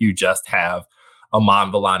projects. If you just have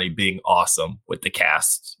Aman Vellani being awesome with the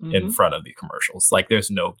cast in front of the commercials. Like,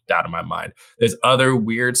 there's no doubt in my mind. There's other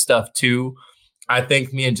weird stuff too. I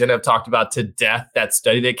think me and Jenna have talked about to death that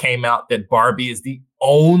study that came out that Barbie is the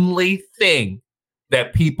only thing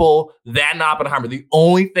that and Oppenheimer, the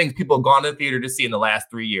only things people have gone to the theater to see in the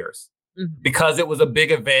last 3 years. because it was a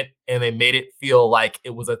big event and they made it feel like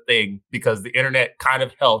it was a thing because the internet kind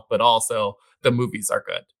of helped, but also the movies are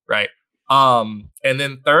good, right? And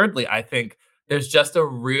then thirdly, I think there's just a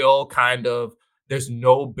real kind of, there's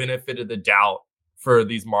no benefit of the doubt for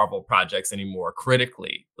these Marvel projects anymore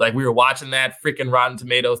critically. Like we were watching that freaking Rotten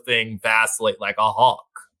Tomatoes thing vacillate like a hawk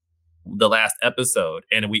the last episode,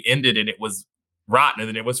 and we ended and it was rotten and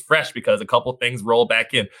then it was fresh because a couple things rolled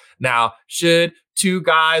back in. Now, should two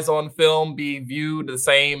guys on film be viewed the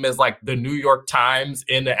same as like the New York Times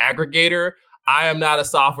in the aggregator? I am not a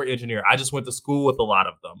software engineer. I just went to school with a lot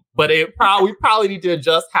of them. But we probably need to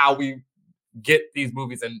adjust how we get these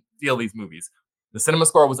movies and feel these movies. The cinema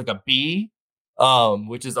score was like a B,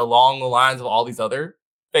 which is along the lines of all these other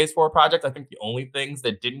Phase 4 projects. I think the only things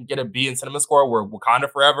that didn't get a B in cinema score were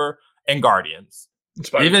Wakanda Forever and Guardians.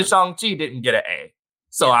 Even Shang-Chi didn't get an A.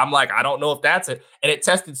 So I'm like, I don't know if that's it. And it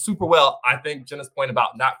tested super well. I think Jenna's point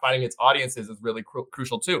about not finding its audiences is really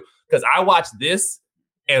crucial too. Because I watched this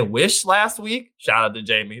and Wish last week. Shout out to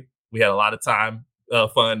Jamie. We had a lot of time,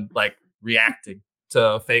 fun, like reacting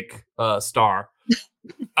to a fake star.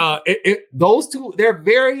 Those two, they're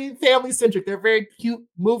very family centric. They're very cute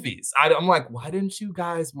movies. I'm like, why didn't you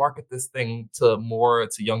guys market this thing to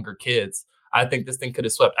younger kids? I think this thing could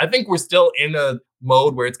have swept. I think we're still in a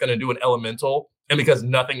mode where it's going to do an Elemental, and because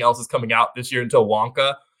nothing else is coming out this year until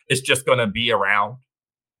Wonka, it's just going to be around.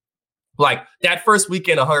 Like that first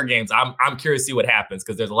weekend of Hunger Games, I'm curious to see what happens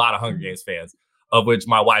because there's a lot of Hunger Games fans, of which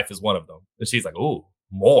my wife is one of them, and she's like, "Ooh,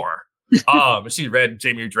 more." She read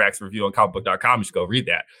Jamie Drax's review on comicbook.com. You should go read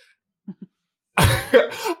that.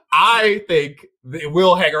 I think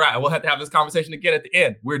we'll hang around and we'll have to have this conversation again at the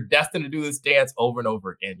end. We're destined to do this dance over and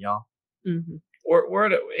over again, y'all. Mm-hmm.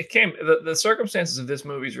 The circumstances of this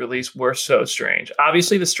movie's release were so strange.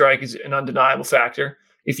 Obviously, the strike is an undeniable factor.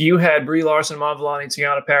 If you had Brie Larson, Iman Vellani,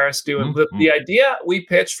 Tiana Paris doing the idea we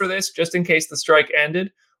pitched for this, just in case the strike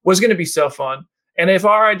ended, was going to be so fun. And if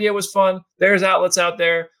our idea was fun, there's outlets out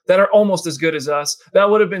there that are almost as good as us. That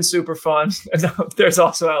would have been super fun. And there's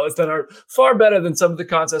also outlets that are far better than some of the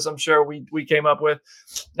concepts I'm sure we came up with.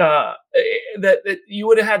 That you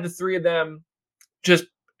would have had the three of them just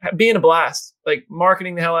being a blast, like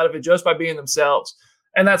marketing the hell out of it just by being themselves.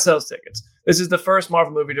 And that sells tickets. This is the first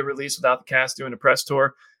Marvel movie to release without the cast doing a press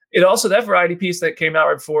tour. It also, that variety piece that came out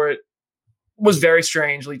right before it was very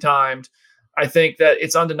strangely timed. I think that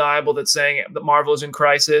it's undeniable that saying that Marvel is in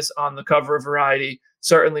crisis on the cover of Variety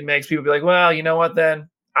certainly makes people be like, well, you know what, then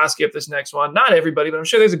I'll skip this next one. Not everybody, but I'm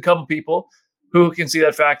sure there's a couple people who can see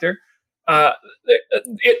that factor.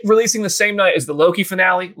 It releasing the same night as the Loki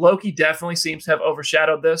finale. Loki definitely seems to have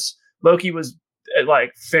overshadowed this. Loki was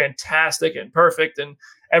like fantastic and perfect, and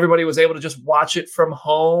everybody was able to just watch it from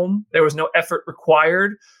home. There was no effort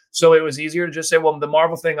required. So it was easier to just say, well, the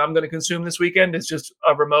Marvel thing I'm going to consume this weekend is just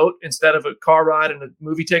a remote instead of a car ride and a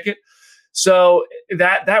movie ticket. So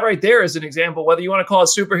that right there is an example, whether you want to call it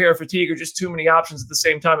superhero fatigue or just too many options at the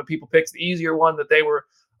same time, and people picked the easier one that they were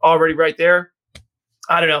already right there.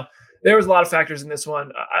 I don't know. There was a lot of factors in this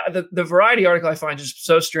one. The Variety article I find just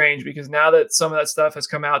so strange because now that some of that stuff has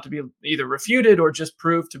come out to be either refuted or just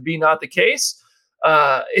proved to be not the case,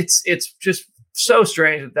 it's just so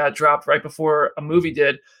strange that dropped right before a movie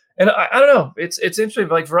did. And I don't know. It's interesting.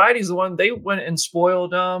 Like Variety is the one they went and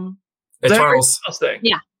spoiled Eternals thing.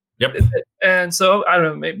 Yeah. Yep. And so I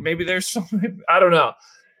don't know. Maybe there's something. I don't know.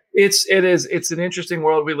 It's an interesting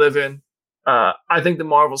world we live in. I think the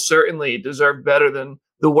Marvel certainly deserved better than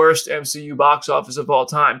the worst MCU box office of all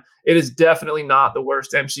time. It is definitely not the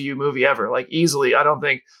worst MCU movie ever. Like easily, I don't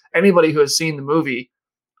think anybody who has seen the movie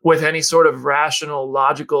with any sort of rational,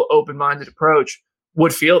 logical, open-minded approach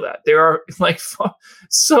would feel that. There are like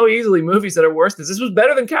so easily movies that are worse than this. This was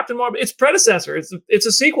better than Captain Marvel. Its predecessor. It's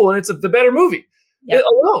a sequel and it's the better movie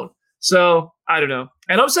alone. So I don't know.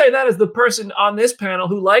 And I'm saying that as the person on this panel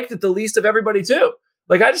who liked it the least of everybody too.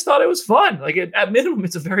 Like I just thought it was fun. Like at minimum,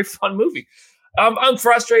 it's a very fun movie. I'm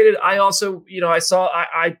frustrated. I also,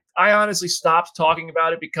 I honestly stopped talking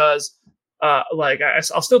about it because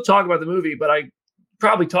I'll still talk about the movie, but I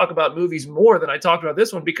probably talk about movies more than I talked about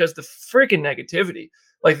this one because the freaking negativity,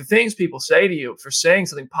 like the things people say to you for saying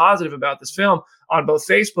something positive about this film on both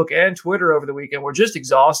Facebook and Twitter over the weekend were just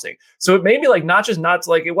exhausting. So it made me like not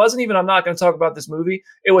like it wasn't even I'm not going to talk about this movie.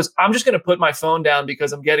 It was I'm just going to put my phone down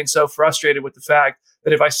because I'm getting so frustrated with the fact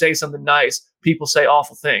that if I say something nice, people say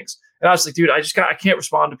awful things. And I was like, dude, I can't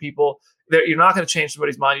respond to people. You're not going to change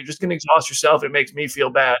somebody's mind. You're just going to exhaust yourself. It makes me feel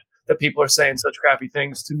bad that people are saying such crappy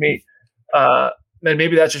things to me. And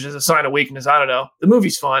maybe that's just a sign of weakness. I don't know. The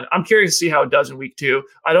movie's fun. I'm curious to see how it does in week 2.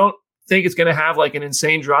 I don't think it's going to have like an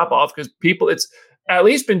insane drop off because at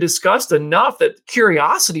least been discussed enough that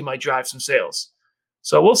curiosity might drive some sales.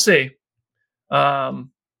 So we'll see.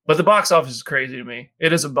 But the box office is crazy to me.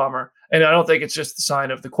 It is a bummer. And I don't think it's just a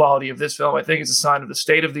sign of the quality of this film. I think it's a sign of the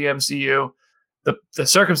state of the MCU, the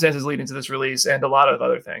circumstances leading to this release, and a lot of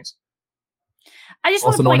other things. I just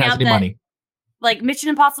want to point out that like Mission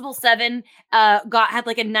Impossible 7 had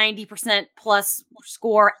like a 90% plus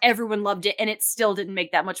score. Everyone loved it, and it still didn't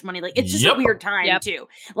make that much money. Like it's just a weird time too.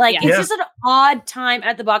 Like it's just an odd time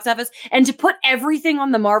at the box office. And to put everything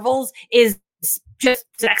on the Marvels is just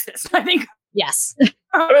sexist, I think. Yes.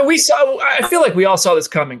 I mean, I feel like we all saw this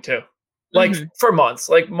coming too. Like for months,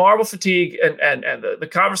 like Marvel fatigue and the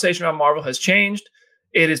conversation around Marvel has changed.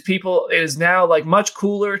 It is now like much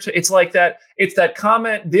cooler it's that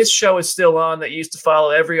comment, this show is still on, that used to follow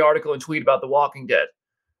every article and tweet about The Walking Dead.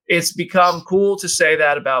 It's become cool to say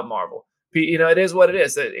that about Marvel. You know, it is what it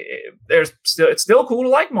is. It's still cool to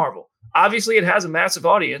like Marvel. Obviously it has a massive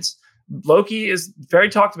audience. Loki is very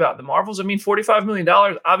talked about. The Marvels, I mean, $45 million.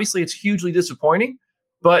 Obviously it's hugely disappointing,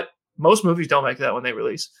 but most movies don't make that when they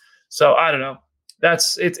release. So I don't know.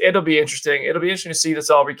 It'll be interesting. It'll be interesting to see this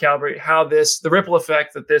all recalibrate, how the ripple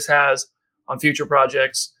effect that this has on future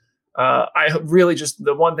projects. I really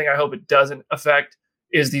the one thing I hope it doesn't affect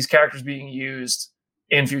is these characters being used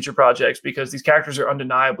in future projects, because these characters are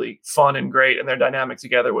undeniably fun and great, and their dynamic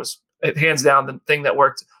together was hands down the thing that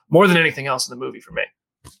worked more than anything else in the movie for me.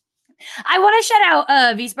 I want to shout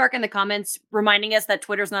out V-Spark in the comments reminding us that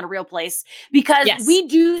Twitter's not a real place, because we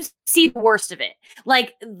do see the worst of it.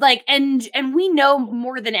 And we know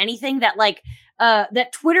more than anything that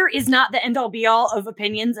that Twitter is not the end all be all of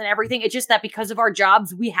opinions and everything. It's just that because of our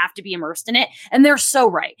jobs, we have to be immersed in it. And they're so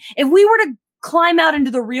right. If we were to climb out into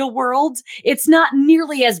the real world, it's not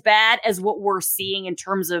nearly as bad as what we're seeing in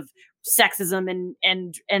terms of sexism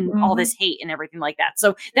and all this hate and everything like that.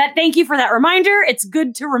 So thank you for that reminder. It's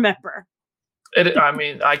good to remember.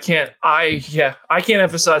 I can't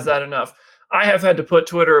emphasize that enough. I have had to put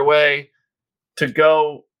Twitter away to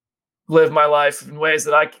go live my life in ways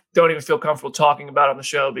that I don't even feel comfortable talking about on the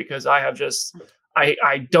show, because I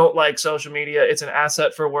don't like social media. It's an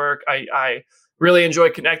asset for work. I really enjoy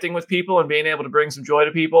connecting with people and being able to bring some joy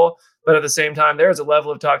to people. But at the same time, there's a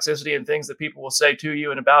level of toxicity and things that people will say to you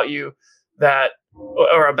and about you that,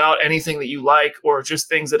 or about anything that you like, or just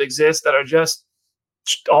things that exist that are just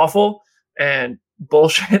awful and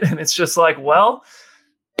bullshit. And it's just like, well,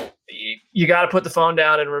 you got to put the phone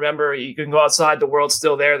down and remember, you can go outside. The world's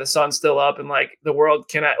still there. The sun's still up. And like the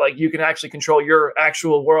world you can actually control your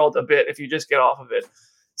actual world a bit if you just get off of it.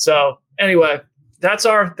 So anyway, that's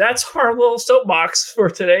our little soapbox for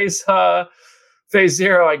today's Phase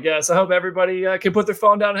Zero, I guess. I hope everybody can put their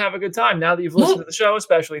phone down and have a good time now that you've listened to the show,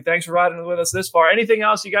 especially. Thanks for riding with us this far. Anything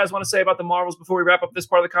else you guys want to say about the Marvels before we wrap up this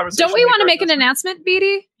part of the conversation? Don't we want to make an announcement,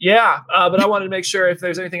 Beatty? Yeah, but I wanted to make sure if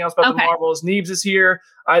there's anything else about the Marvels. Neebs is here.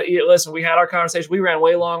 Listen, we had our conversation. We ran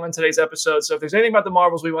way long on today's episode, so if there's anything about the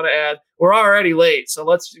Marvels we want to add, we're already late. So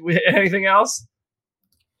anything else?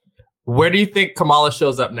 Where do you think Kamala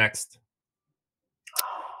shows up next?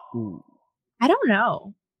 I don't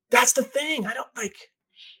know. That's the thing. I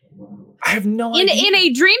have no idea. In a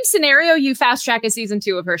dream scenario, you fast track a season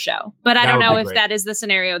 2 of her show, but I don't know if that is the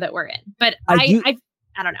scenario that we're in. But I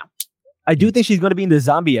don't know. I do think she's going to be in the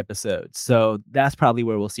zombie episode, so that's probably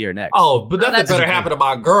where we'll see her next. Oh, but that better happen to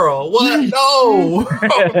my girl. What? No.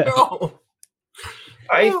 Oh,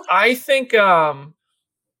 no. I think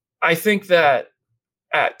that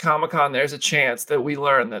at Comic-Con there's a chance that we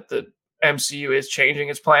learn that the MCU is changing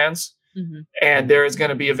its plans. Mm-hmm. And there is going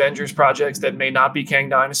to be Avengers projects that may not be Kang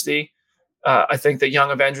Dynasty. I think that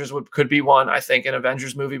Young Avengers could be one. I think an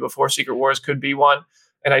Avengers movie before Secret Wars could be one.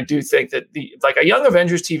 And I do think that a Young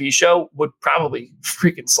Avengers TV show would probably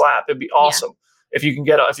freaking slap. It'd be awesome if you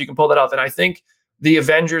can pull that off. And I think the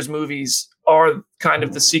Avengers movies are kind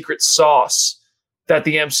of the secret sauce that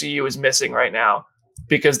the MCU is missing right now.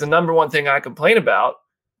 Because the number one thing I complain about,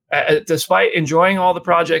 despite enjoying all the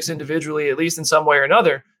projects individually, at least in some way or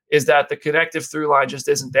another, is that the connective through line just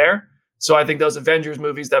isn't there. So I think those Avengers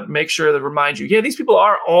movies that make sure that remind you, these people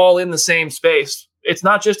are all in the same space. It's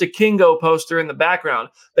not just a Kingo poster in the background.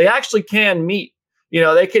 They actually can meet.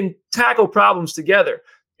 They can tackle problems together.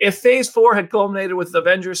 If Phase 4 had culminated with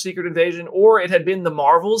Avengers Secret Invasion, or it had been the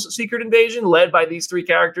Marvels Secret Invasion, led by these three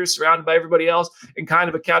characters, surrounded by everybody else in kind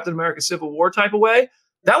of a Captain America Civil War type of way,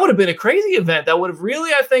 that would have been a crazy event. That would have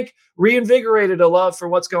really, I think, reinvigorated a love for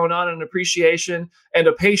what's going on and an appreciation and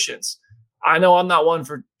a patience. I know I'm not one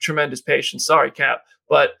for tremendous patience. Sorry, Cap.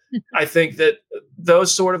 But I think that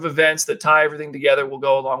those sort of events that tie everything together will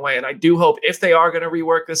go a long way. And I do hope if they are going to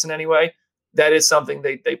rework this in any way, that is something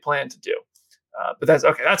they plan to do. But that's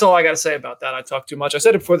okay. That's all I got to say about that. I talked too much. I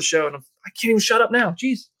said it before the show, and I can't even shut up now.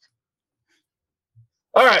 Jeez.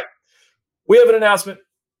 All right. We have an announcement.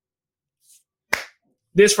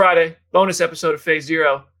 This Friday, bonus episode of Phase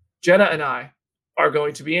Zero, Jenna and I are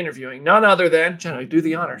going to be interviewing none other than, Jenna, do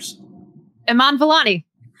the honors. Iman Vellani.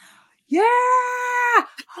 Yeah.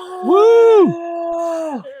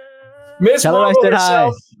 Woo! Miss Tell her I Marvel said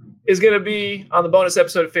herself is going to be on the bonus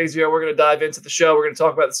episode of Phase Zero. We're going to dive into the show. We're going to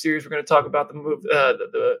talk about the series. We're going to talk about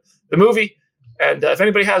the movie. And if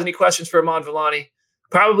anybody has any questions for Iman Vellani,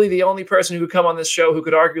 probably the only person who would come on this show who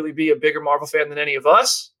could arguably be a bigger Marvel fan than any of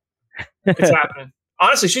us, it's happening.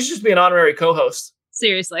 Honestly, she should just be an honorary co-host.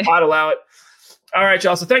 Seriously. I'd allow it. All right,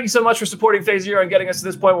 y'all. So thank you so much for supporting Phase Zero and getting us to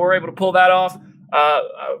this point where we're able to pull that off.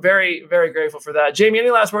 Very, very grateful for that. Jamie,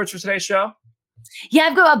 any last words for today's show? Yeah,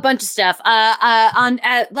 I've got a bunch of stuff. On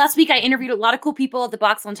last week, I interviewed a lot of cool people at the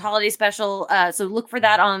Box Lunch Holiday Special. So look for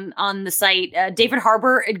that on the site. David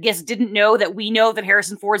Harbour, I guess, didn't know that we know that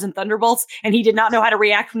Harrison Ford's in Thunderbolts, and he did not know how to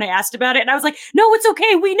react when I asked about it. And I was like, "No, it's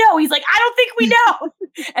okay. We know." He's like, "I don't think we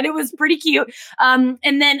know," and it was pretty cute. And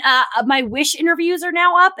then my Wish interviews are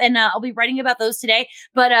now up, and I'll be writing about those today.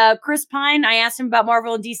 But Chris Pine, I asked him about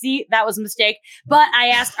Marvel and DC. That was a mistake. But I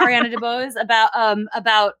asked Ariana DeBose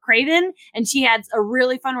about Craven, and she had a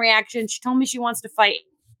really fun reaction. She told me she wants to fight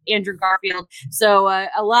Andrew Garfield. So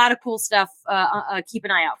a lot of cool stuff. Keep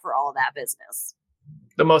an eye out for all of that business.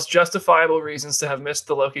 The most justifiable reasons to have missed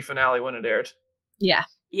the Loki finale when it aired. Yeah.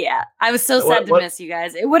 Yeah. I was so sad to miss you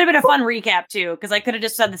guys. It would have been a fun recap too, because I could have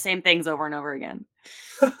just said the same things over and over again.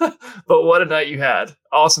 But what a night you had.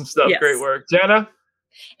 Awesome stuff. Yes. Great work. Jenna?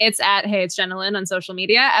 It's at Hey It's Jenna Lynn on social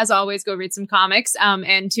media. As always, go read some comics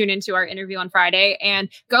and tune into our interview on Friday and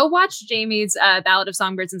go watch Jamie's Ballad of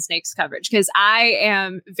Songbirds and Snakes coverage, because I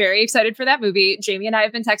am very excited for that movie. Jamie and I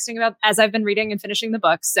have been texting about as I've been reading and finishing the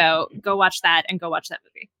book. So go watch that and go watch that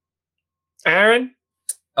movie. Aaron?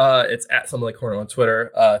 It's at Something Like Corner on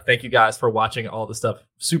Twitter. Thank you guys for watching all the stuff.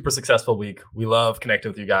 Super successful week. We love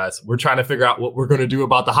connecting with you guys. We're trying to figure out what we're going to do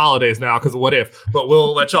about the holidays now because of What If, but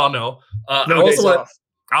we'll let y'all know.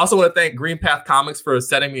 I also want to thank Green Path Comics for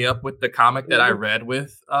setting me up with the comic that I read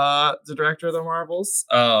with the director of the Marvels.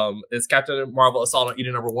 It's Captain Marvel Assault on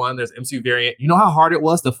Eden #1. There's MCU variant. You know how hard it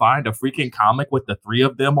was to find a freaking comic with the 3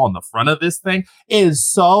 of them on the front of this thing? It is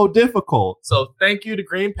so difficult. So thank you to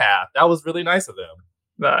Green Path. That was really nice of them.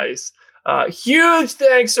 Nice. Huge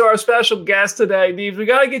thanks to our special guest today, Neebs. We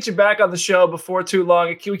got to get you back on the show before too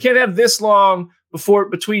long. We can't have this long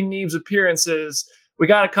between Neebs appearances. We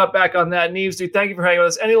got to cut back on that. Neebs, dude, thank you for hanging with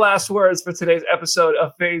us. Any last words for today's episode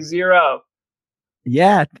of Phase Zero?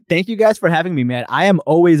 Yeah, thank you guys for having me, man. I am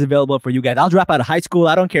always available for you guys. I'll drop out of high school.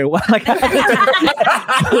 I don't care what. Like,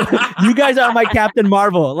 you guys are my Captain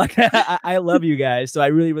Marvel. Like, I love you guys, so I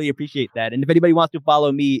really, really appreciate that. And if anybody wants to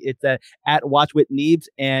follow me, it's at Watch with Neebs,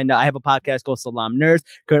 and I have a podcast called Salam Nerds.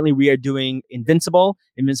 Currently, we are doing Invincible,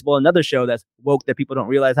 another show that's woke that people don't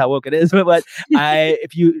realize how woke it is. But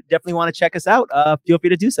if you definitely want to check us out, feel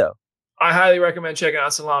free to do so. I highly recommend checking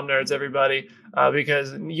out Salam Nerds, everybody,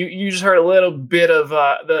 because you just heard a little bit of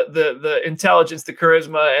the intelligence, the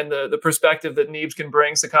charisma, and the perspective that Neebs can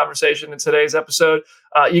bring to the conversation in today's episode.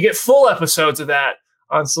 You get full episodes of that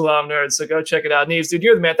on Salam Nerds, so go check it out. Neebs, dude,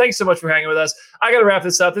 you're the man. Thanks so much for hanging with us. I got to wrap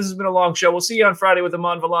this up. This has been a long show. We'll see you on Friday with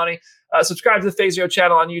Iman Vellani. Subscribe to the Phase Zero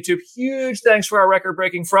channel on YouTube. Huge thanks for our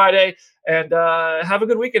record-breaking Friday. And have a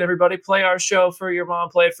good weekend, everybody. Play our show for your mom.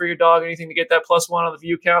 Play it for your dog. Anything to get that +1 on the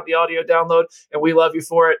view count, the audio download. And we love you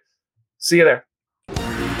for it. See you there.